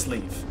 Just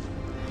leave.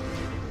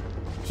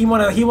 He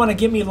wanna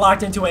get me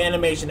locked into an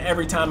animation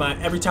every time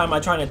I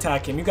try and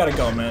attack him. You gotta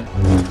go, man.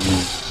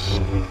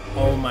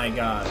 Oh my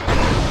god.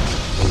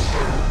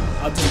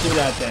 I'll just do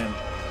that then.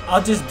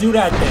 I'll just do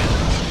that then.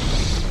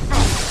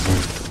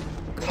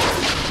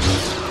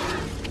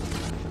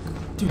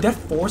 Dude, that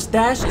force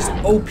dash is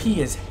OP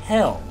as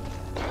hell.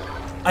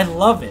 I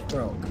love it,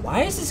 bro.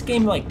 Why is this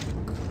game like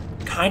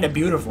kind of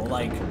beautiful?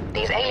 Like,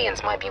 these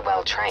aliens might be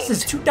well trained. This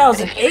is 2008.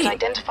 But if you can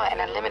identify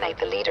and eliminate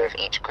the leader of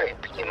each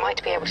group, you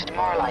might be able to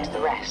demoralize the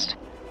rest.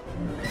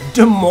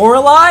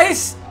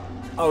 Demoralize?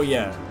 Oh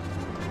yeah.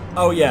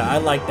 Oh yeah, I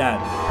like that.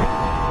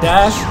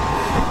 Dash.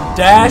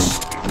 Dash.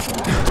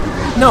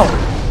 No.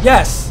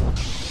 Yes.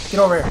 Get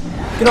over here.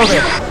 Get over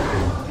here.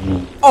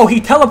 Oh, he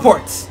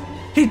teleports.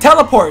 He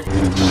teleports.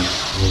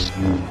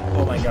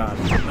 Oh my god.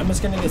 I'm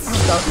just gonna get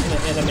stuck in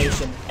an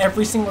animation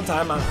every single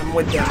time I'm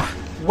with them.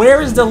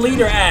 Where is the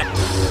leader at?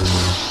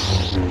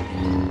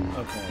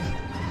 Okay.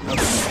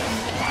 Okay.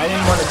 I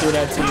didn't want to do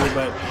that to you,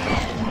 but...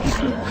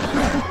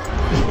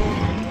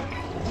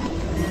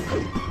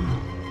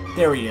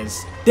 There he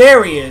is.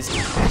 There he is.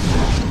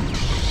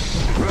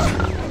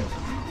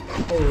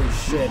 Holy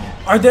shit.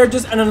 Are there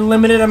just an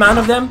unlimited amount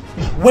of them?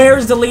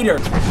 Where's the leader?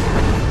 Get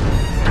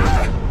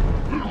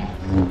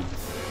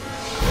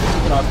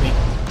off me.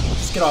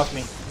 Just get off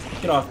me.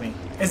 Get off me.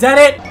 Is that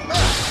it?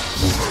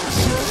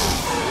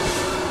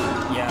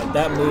 Yeah,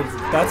 that move.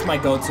 That's my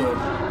go-to.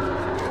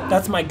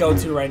 That's my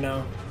go-to right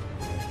now.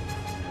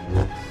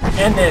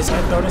 And this.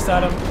 I throw this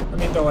at him. Let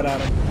me throw it at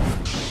him.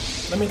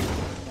 Let me...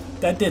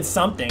 That did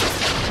something.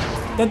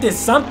 That did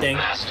something.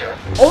 Master,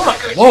 oh my...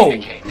 records Whoa.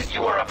 indicate that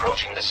you are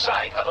approaching the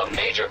site of a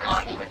major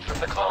conflict from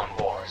the Clone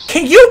Wars.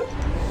 Can you...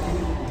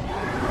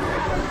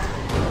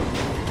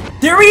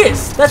 There he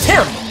is. That's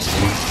him.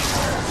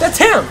 That's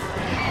him.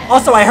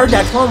 Also, I heard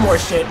that Clone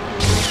Wars shit.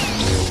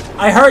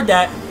 I heard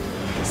that.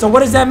 So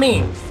what does that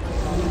mean?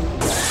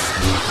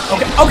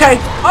 Okay, okay,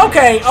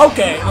 okay,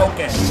 okay,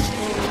 okay.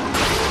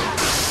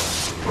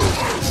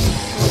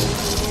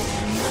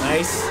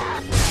 Nice.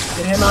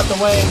 Get him out the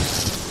way.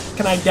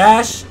 Can I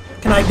dash?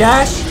 Can I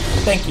dash?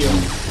 Thank you.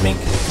 Mink,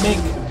 mink.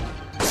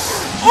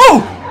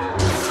 Oh!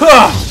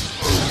 Huh.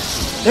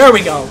 There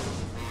we go.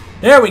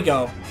 There we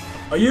go.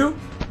 Are you?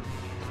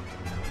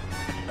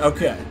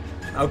 Okay.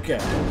 Okay.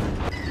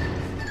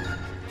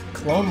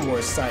 Clone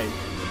Wars site.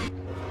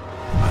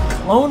 A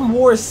Clone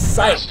Wars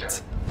site.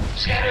 Master,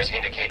 scanners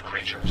indicate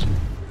creatures.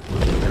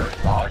 Very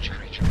large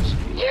creatures.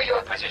 Near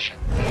your position.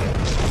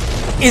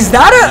 Is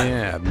that a...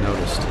 Yeah, I've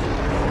noticed.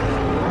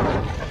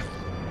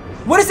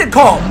 What is it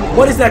called?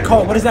 What is that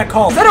called? What is that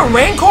called? Is that a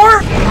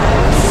Rancor?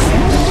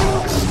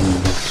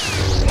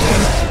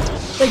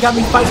 They got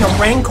me fighting a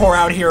Rancor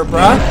out here,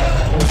 bruh.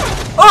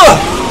 Ugh!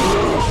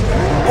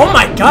 Oh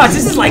my gosh,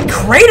 this is like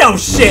Kratos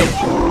shit!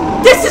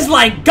 This is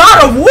like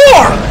God of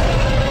War!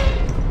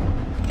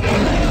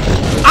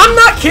 I'm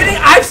not kidding,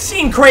 I've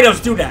seen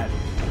Kratos do that.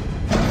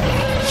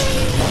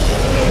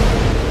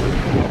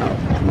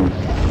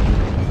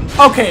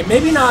 Okay,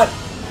 maybe not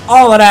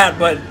all of that,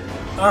 but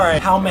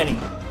alright, how many?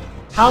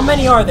 How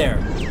many are there?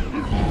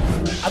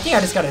 I think I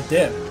just got a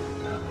dip.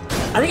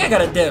 I think I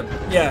got a dip.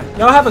 Yeah,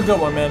 y'all have a good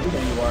one, man.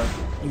 There you are,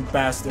 you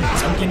bastards.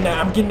 I'm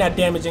getting that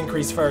damage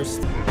increase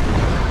first.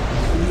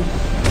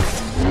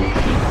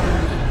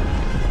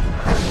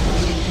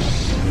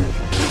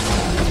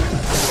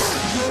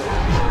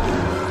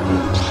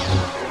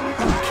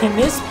 Can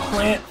this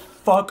plant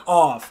fuck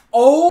off?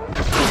 Oh!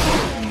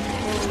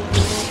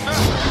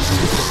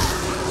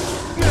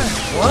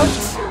 What?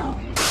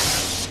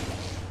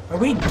 Are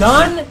we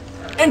done?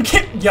 And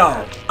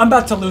yo, I'm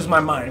about to lose my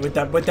mind with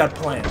that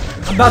plan.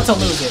 I'm about to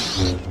lose it.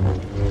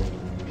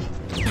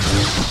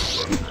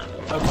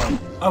 Okay,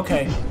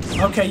 okay,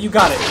 okay, you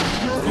got it.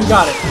 You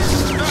got it.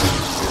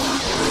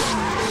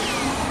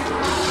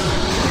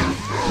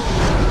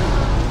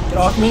 Get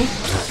off me.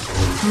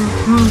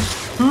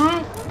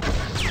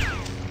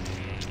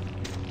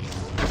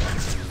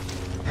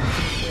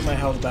 Give me my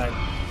health back.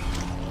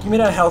 Give me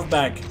that health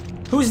back.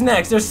 Who's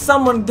next? There's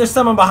someone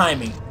behind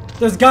me.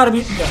 There's gotta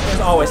be, there's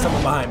always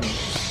someone behind me.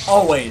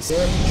 Always.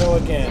 There you go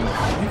again.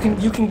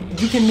 You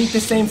can meet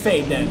the same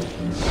fate then.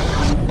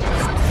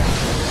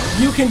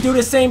 You can do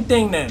the same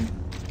thing then.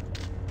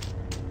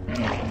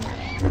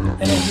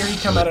 And then here he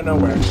come out of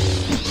nowhere.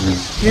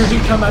 Here he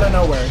come out of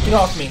nowhere. Get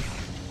off me.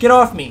 Get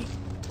off me.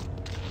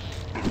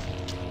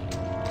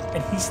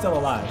 And he's still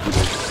alive.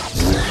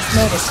 This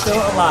man is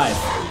still alive.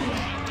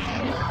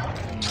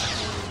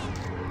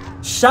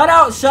 Shout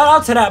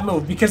out to that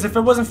move, because if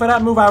it wasn't for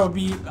that move,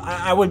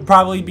 I would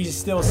probably be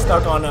still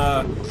stuck on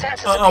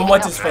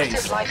what's his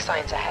face. Life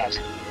signs ahead.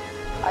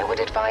 I would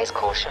advise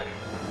caution.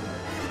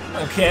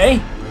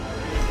 Okay.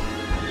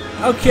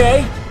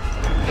 Okay.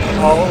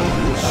 Oh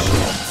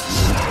shit.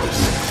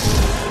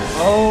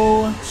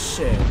 Oh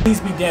shit. Please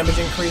be damage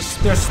increase.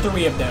 There's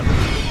 3 of them.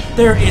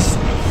 There is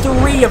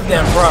 3 of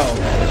them, bro.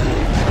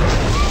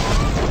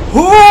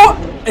 Who?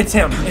 It's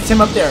him. It's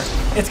him up there.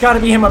 It's gotta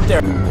be him up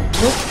there.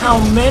 Look how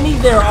many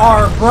there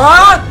are,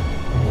 bruh!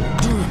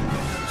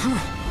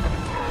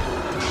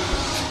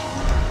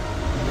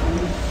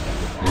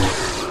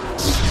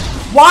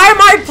 Why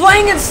am I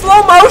playing in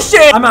slow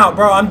motion? I'm out,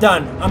 bro. I'm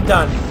done. I'm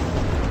done.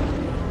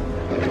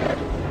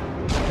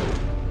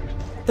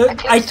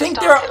 I think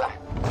there are...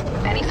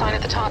 Any sign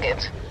of the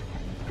target?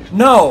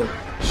 No.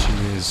 She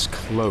is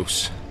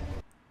close.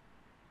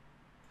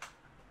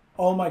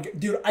 Oh my god.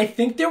 Dude, I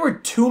think there were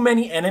too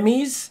many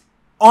enemies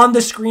on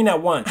the screen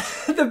at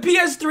once. The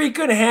PS3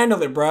 couldn't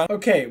handle it, bro.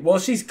 Okay, well,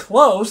 she's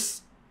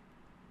close.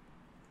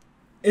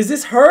 Is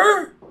this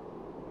her?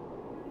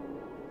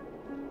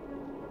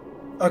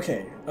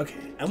 Okay,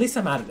 okay. At least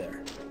I'm out of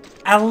there.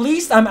 At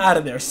least I'm out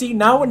of there. See,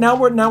 now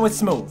it's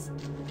smooth.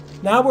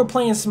 Now we're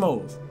playing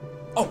smooth.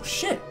 Oh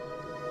shit.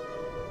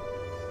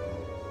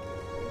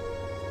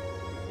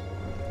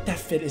 That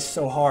fit is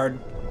so hard.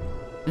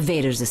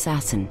 Vader's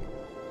assassin.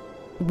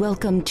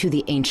 Welcome to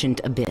the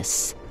ancient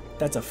abyss.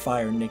 That's a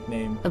fire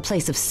nickname. A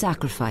place of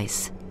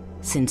sacrifice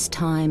since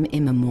time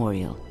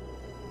immemorial.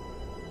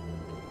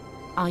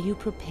 Are you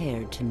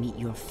prepared to meet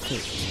your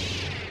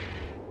fate?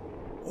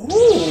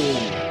 Ooh.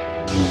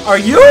 Are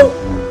you?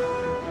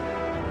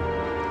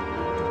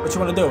 What you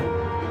wanna do?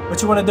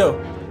 What you wanna do?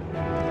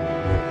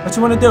 What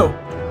you wanna do?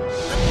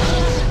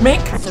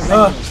 Mink?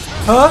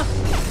 Huh?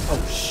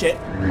 Oh shit.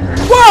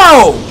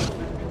 Whoa!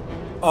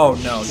 Oh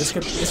no, this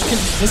could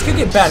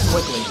get bad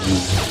quickly.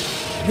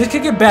 This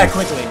could get bad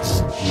quickly.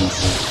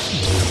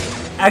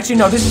 Actually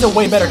no, this is a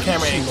way better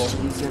camera angle.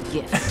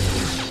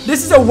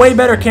 This is a way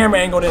better camera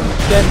angle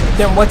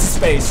than what's his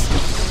face?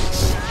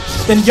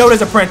 Than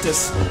Yoda's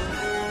apprentice.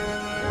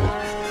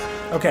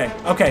 Okay,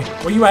 okay.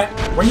 Where you at?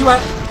 Where you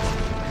at?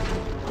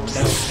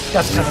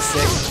 That's kind of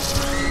sick.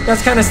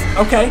 That's kind of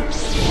okay.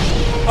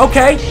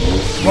 Okay.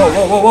 Whoa,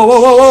 whoa, whoa, whoa, whoa,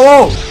 whoa,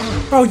 whoa,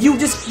 whoa. Bro, you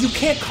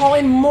can't call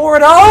in more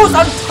of those.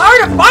 I'm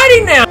tired of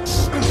fighting now.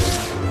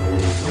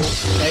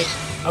 Okay,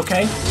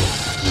 okay,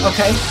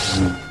 okay.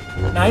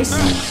 Nice.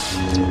 Man,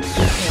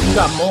 you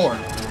got more.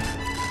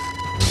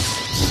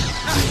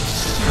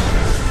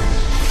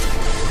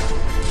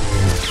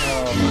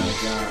 Oh my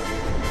god.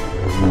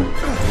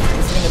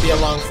 This is gonna be a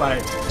long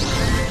fight.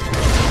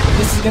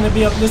 This is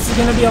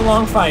gonna be a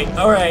long fight.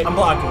 All right, I'm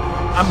blocking.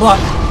 I'm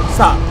blocking.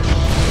 Stop.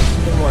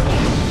 Good morning.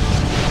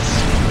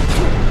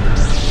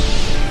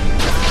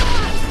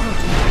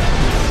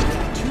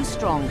 Too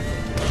strong.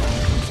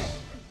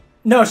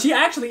 No, she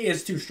actually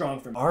is too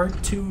strong for me.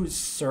 R2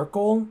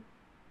 circle?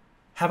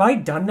 Have I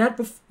done that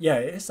before? Yeah,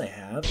 yes I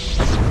have.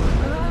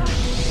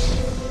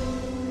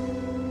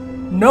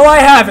 No, I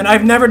haven't.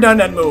 I've never done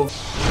that move.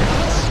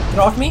 Get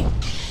off me.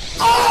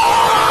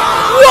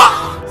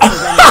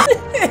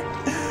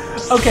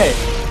 Okay.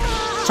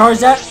 Charge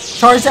that.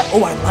 Charge that.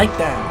 Oh, I like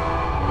that.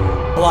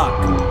 Block.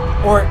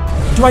 Or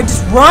do I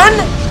just run?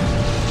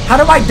 How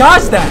do I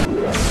dodge that?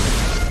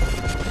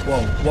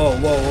 Whoa, whoa,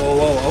 whoa, whoa,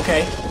 whoa.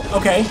 Okay.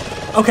 Okay.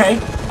 Okay.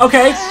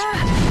 Okay.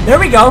 There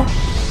we go.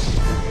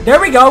 There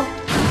we go.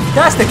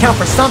 That's to count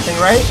for something,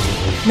 right?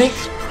 Nick.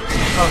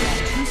 Oh.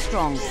 Too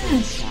strong.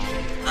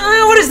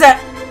 What is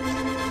that?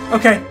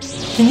 Okay.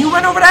 Can you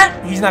run over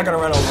that? He's not gonna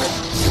run over it.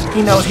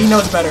 He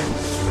knows better.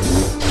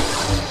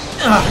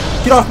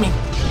 Get off me.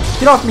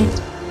 Get off me.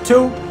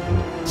 2.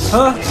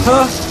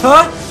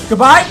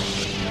 Goodbye.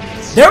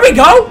 There we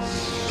go.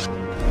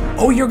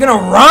 Oh, you're gonna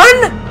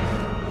run?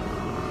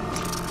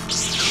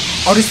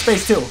 Oh, this is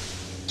phase 2.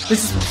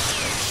 This is...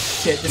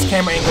 Shit, this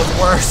camera angle's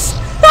worse.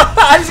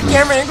 This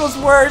camera angle's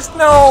worse.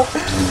 No.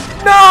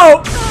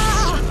 No.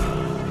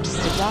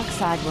 The dark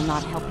side will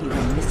not help you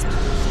in this.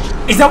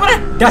 Is that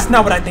what that's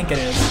not what I think it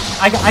is.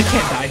 I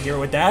can't die here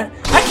with that.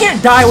 I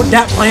can't die with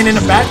that playing in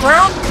the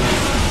background.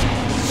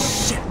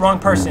 Shit, wrong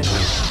person.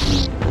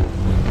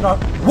 Whoa,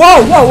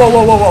 whoa, whoa,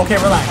 whoa, whoa, whoa. Okay,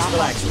 relax,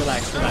 relax,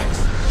 relax, relax.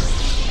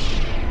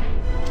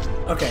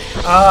 Okay,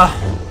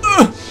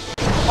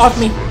 off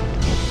me.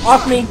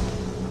 Off me.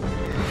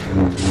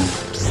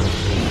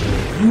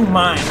 You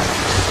mine.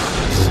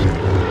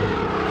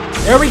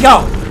 There we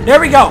go. There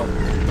we go.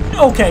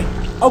 Okay.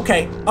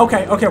 Okay.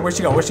 Okay. Okay. Where'd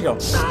she go? Where'd she go?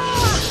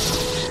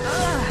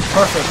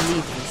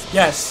 Perfect.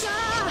 Yes.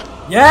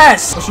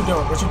 Yes! What you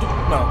doing? What you doing?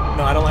 No,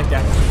 no, I don't like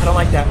that. I don't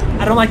like that.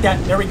 I don't like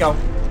that. There we go.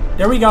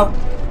 There we go.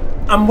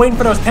 I'm waiting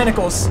for those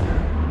tentacles.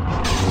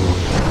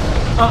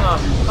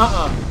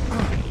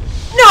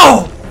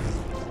 No!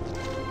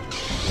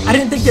 I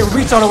didn't think they'd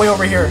reach all the way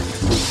over here.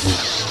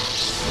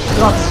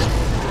 Get off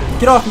me.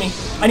 Get off me.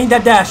 I need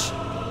that dash.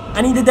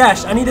 I need the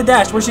dash. I need the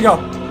dash. Where'd she go?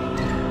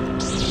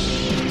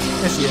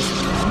 There she is.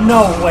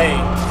 No way.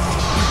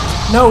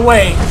 No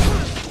way.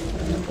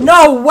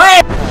 No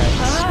way!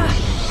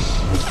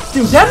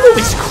 Dude, that move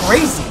is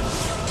crazy.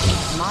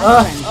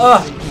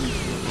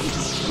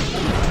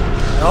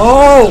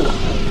 No!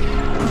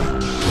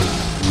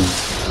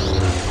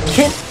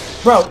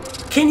 Bro,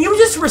 can you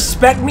just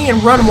respect me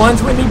and run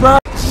ones with me, bro?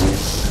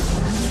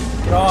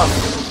 Get off.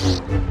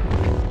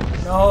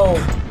 No.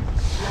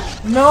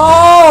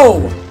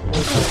 No!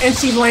 And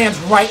she lands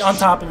right on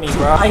top of me,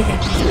 bro. I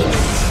hate these minions.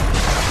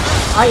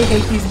 I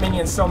hate these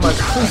minions so much.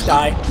 Please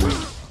die.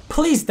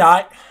 Please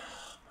die.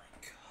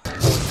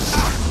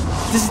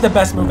 This is the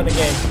best move in the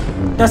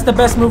game. That's the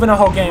best move in the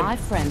whole game. My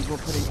friends will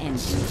put an end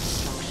to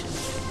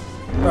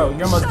destruction. Bro,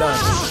 you're almost done.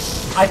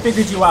 I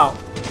figured you out.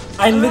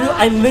 I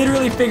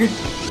literally figured.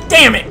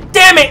 Damn it!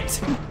 Damn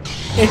it!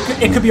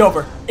 It could be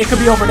over. It could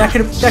be over. That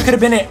could have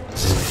been it.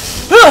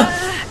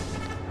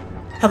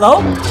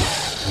 Hello?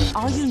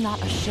 Are you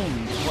not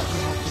ashamed of what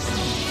you have to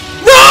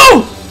say?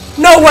 No!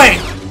 No way!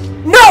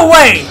 No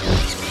way!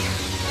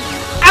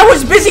 I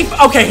was busy.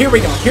 Okay, here we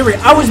go. Here we go.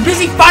 I was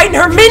busy fighting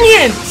her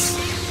minions.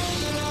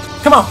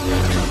 Come on.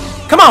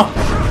 Come on.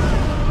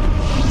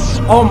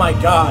 Oh my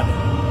god.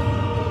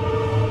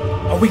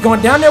 Are we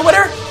going down there with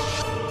her?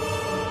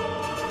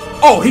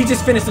 Oh, he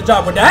just finished the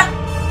job with that?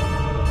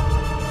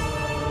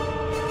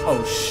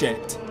 Oh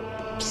shit.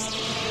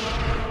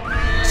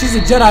 She's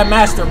a Jedi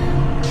Master,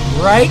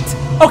 right?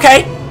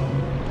 Okay.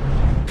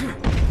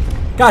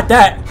 Got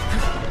that.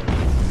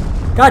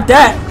 Got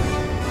that.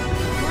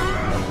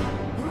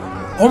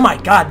 Oh my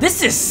god,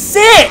 this is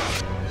sick!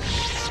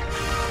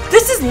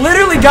 This is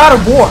literally God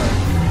of War.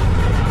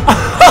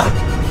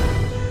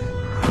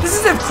 This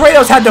is if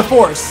Kratos had the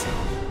Force.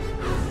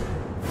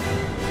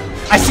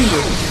 I see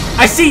you.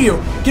 I see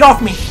you. Get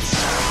off me.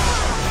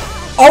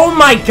 Oh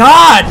my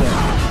god!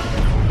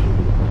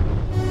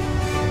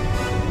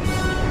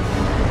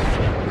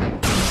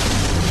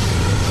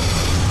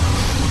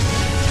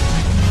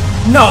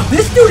 No,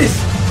 this dude is...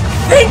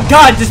 Thank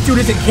God this dude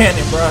isn't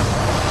canon, bro.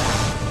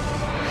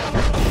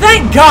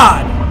 Thank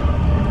God!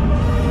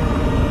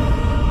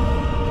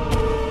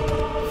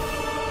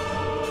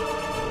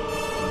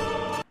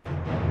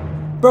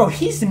 Bro,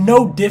 he's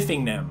no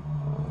diffing them.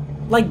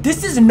 Like,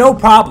 this is no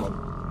problem.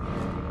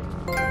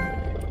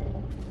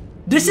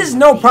 This is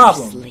no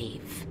problem.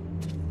 Slave,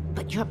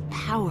 but your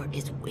power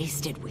is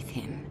wasted with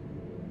him.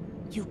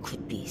 You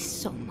could be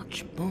so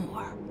much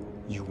more.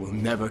 You will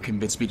never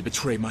convince me to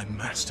betray my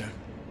master.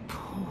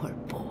 Poor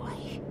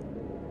boy.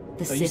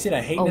 The So you Sith see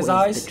that hate in his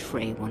always eyes?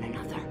 betray one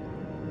another.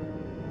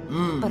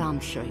 But I'm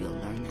sure you'll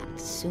learn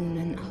that soon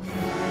enough.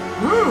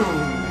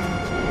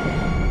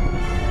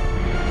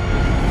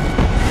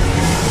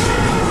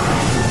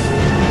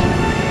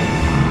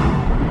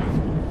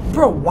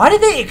 Bro, why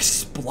did they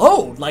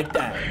explode like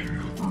that?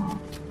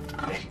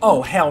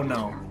 Oh, hell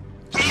no.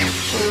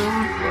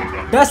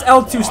 That's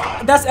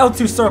L2. That's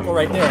L2 circle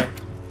right there.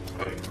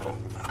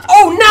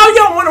 Oh, now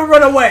y'all want to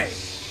run away.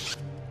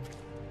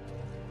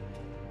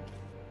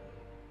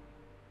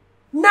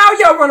 Now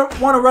y'all want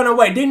to run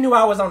away. They knew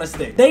I was on a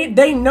stick.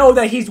 They know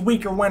that he's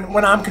weaker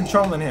when I'm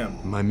controlling him.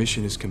 My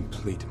mission is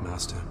complete,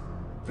 Master.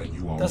 Then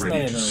you are That's not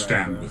ready even to right,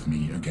 stand bro. with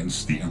me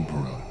against the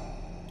Emperor.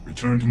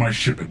 Return to my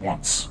ship at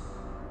once.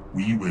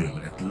 We will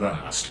at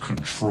last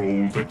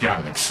control the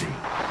galaxy.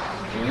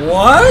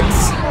 What?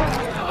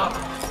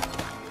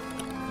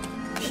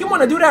 You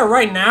want to do that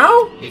right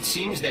now? It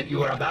seems that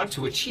you are about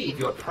to achieve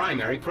your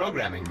primary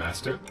programming,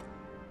 Master.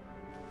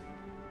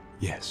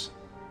 Yes.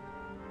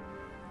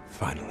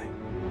 Finally.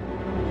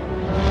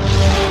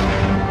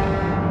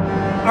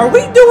 Are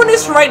we doing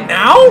this right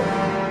now?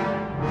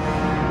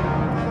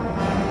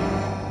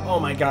 Oh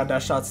my god,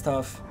 that shot's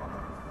tough.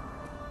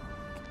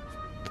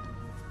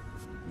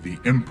 The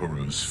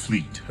Emperor's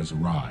fleet has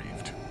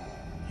arrived.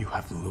 You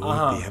have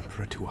lured the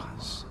Emperor to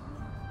us.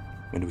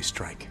 When do we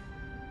strike?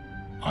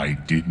 I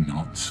did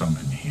not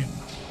summon him.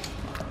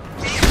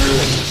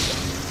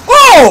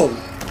 Oh!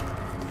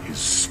 His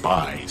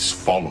spies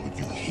followed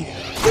you here.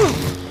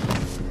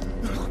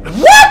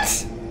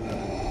 What?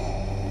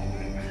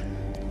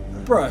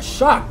 Bruh,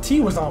 Shock T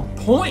was on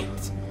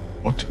point.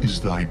 What is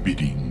thy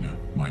bidding,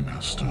 my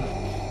master?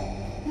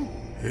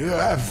 You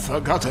have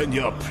forgotten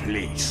your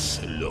place,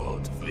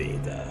 Lord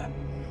Vader.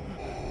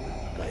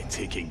 By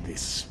taking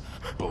this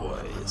boy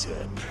as your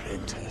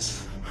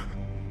apprentice,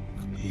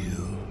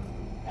 you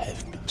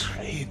have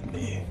betrayed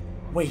me.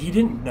 Wait, he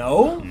didn't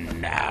know?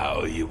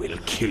 Now you will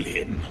kill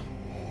him.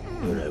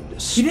 Or I will He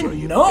destroy didn't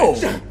your know.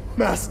 best.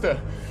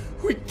 Master,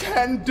 we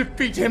can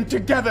defeat him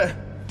together.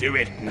 Do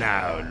it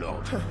now,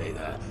 Lord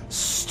Vader.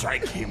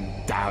 Strike him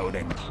down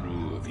and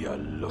prove your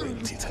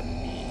loyalty to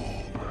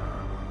me.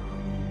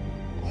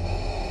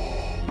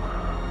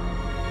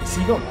 Is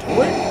he gonna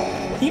do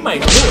it? He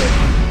might do it.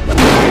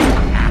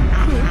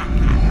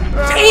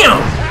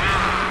 Damn!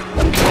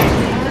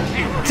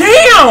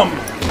 Damn!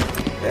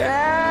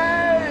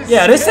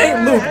 Yeah, this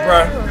ain't Luke,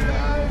 bruh.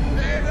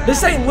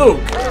 This ain't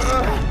Luke.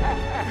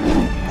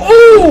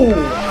 Ooh!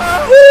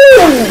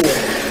 Ooh!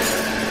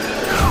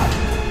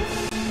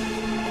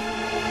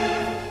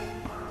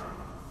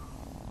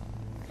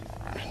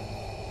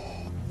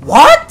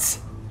 What?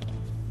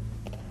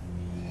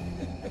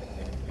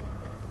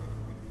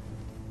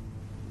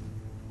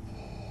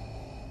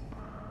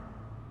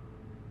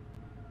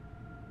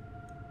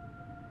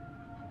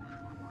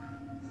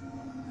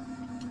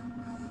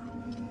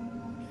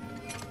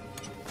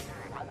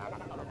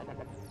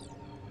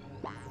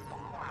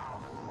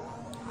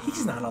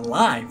 He's not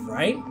alive,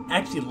 right?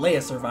 Actually,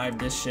 Leia survived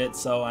this shit,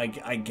 so I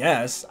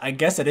guess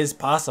it is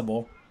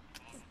possible.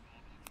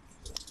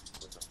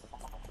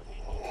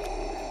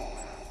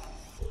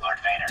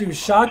 Dude,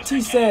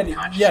 Shakti said,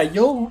 yeah,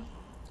 you'll...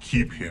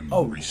 Keep him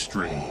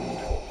restrained.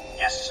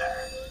 Yes, sir.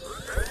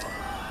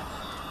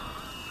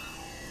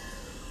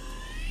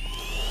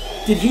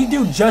 Did he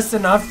do just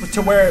enough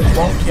to where it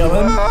won't kill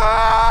him?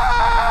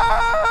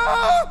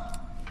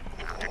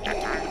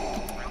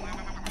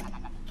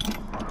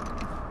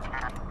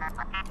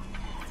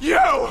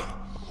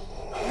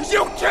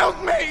 You killed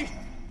me!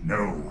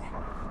 No.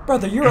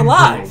 Brother, you're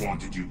alive. Emperor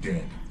wanted you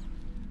dead.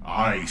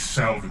 I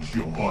salvaged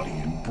your body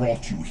and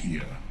brought you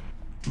here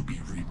to be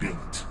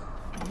rebuilt.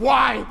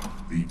 Why?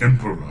 The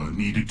Emperor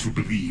needed to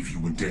believe you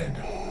were dead.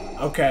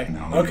 Okay,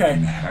 Now you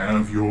can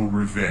have your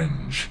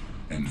revenge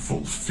and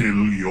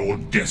fulfill your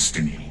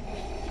destiny.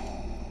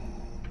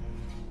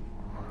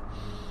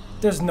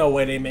 There's no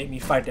way they make me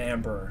fight the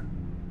Emperor.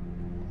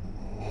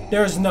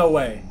 There's no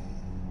way.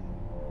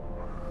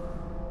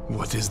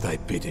 What is thy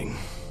bidding,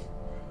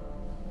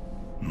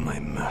 my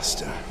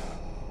master?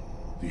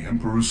 The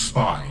Emperor's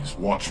spies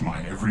watch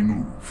my every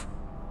move.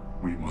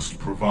 We must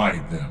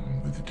provide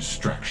them with a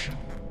distraction.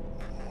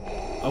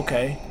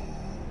 Okay.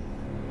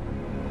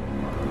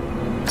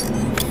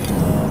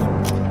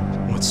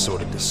 What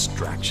sort of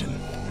distraction?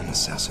 An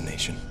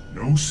assassination?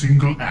 No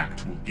single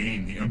act will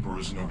gain the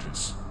Emperor's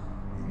notice.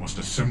 You must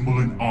assemble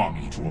an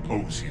army to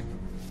oppose him.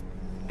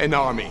 An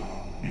army?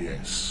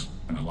 Yes,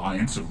 an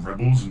alliance of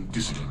rebels and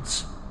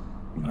dissidents.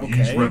 When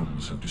these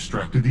rebels have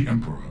distracted the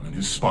Emperor and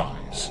his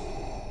spies,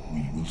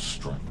 we will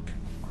strike.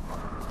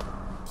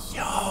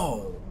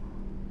 Yo!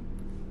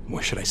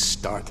 Where should I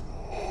start?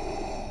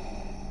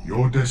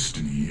 Your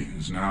destiny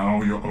is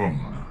now your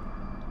own.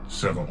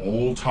 Sever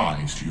all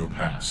ties to your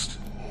past.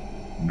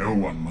 No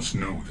one must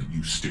know that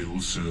you still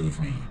serve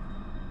me.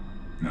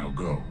 Now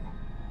go,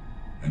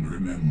 and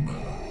remember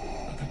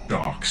that the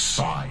dark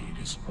side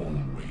is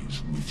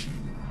always with you.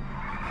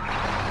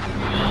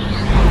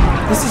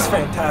 This is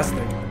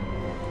fantastic.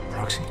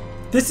 Proxy?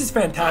 This is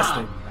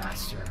fantastic. Ah,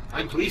 Master,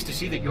 I'm pleased to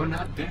see that you're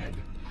not dead.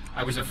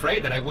 I was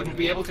afraid that I wouldn't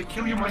be able to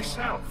kill you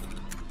myself.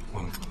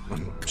 Well,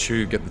 I'm sure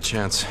you get the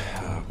chance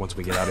once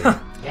we get out of here.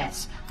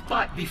 Yes,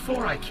 but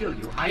before I kill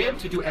you, I am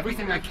to do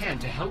everything I can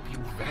to help you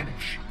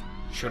vanish.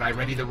 Should I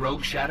ready the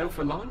rogue shadow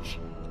for launch?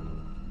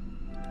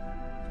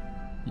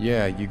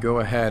 Yeah, you go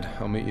ahead.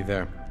 I'll meet you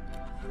there.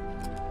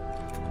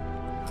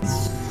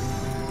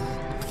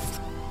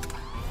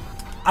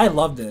 I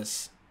love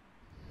this.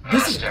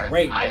 This is Master,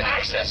 great. I've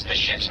accessed the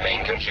ship's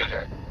main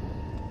computer.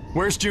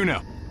 Where's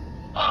Juno?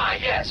 Ah,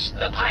 yes,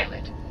 the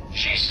pilot.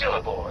 She's still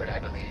aboard, I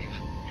believe,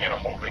 in a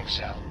holding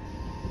cell.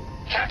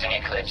 Captain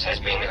Eclipse has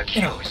been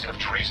accused of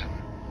treason,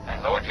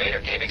 and Lord Vader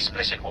gave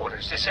explicit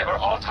orders to sever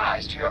all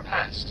ties to your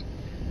past.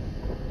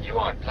 You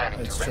aren't planning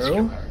to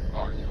rescue her,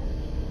 are you?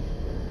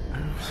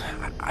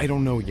 I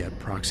don't know yet,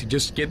 Proxy.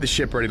 Just get the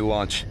ship ready to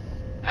launch.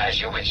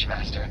 As you wish,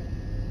 Master.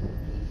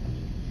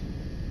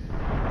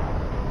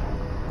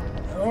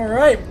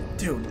 Alright,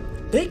 dude.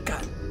 They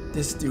got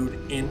this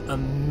dude in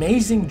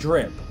amazing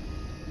drip.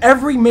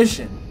 Every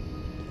mission.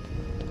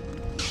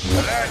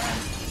 Alert!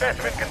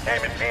 Specimen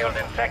containment field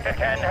in Sector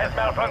 10 has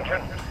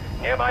malfunctioned.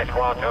 Nearby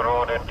squads are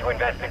ordered to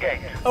investigate.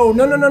 Oh,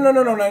 no,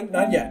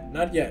 not yet.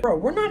 Not yet. Bro,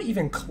 we're not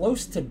even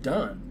close to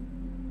done.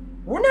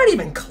 We're not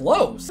even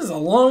close. This is a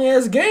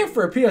long-ass game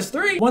for a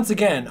PS3. Once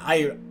again,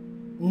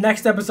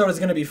 next episode is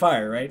gonna be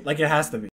fire, right? Like it has to be.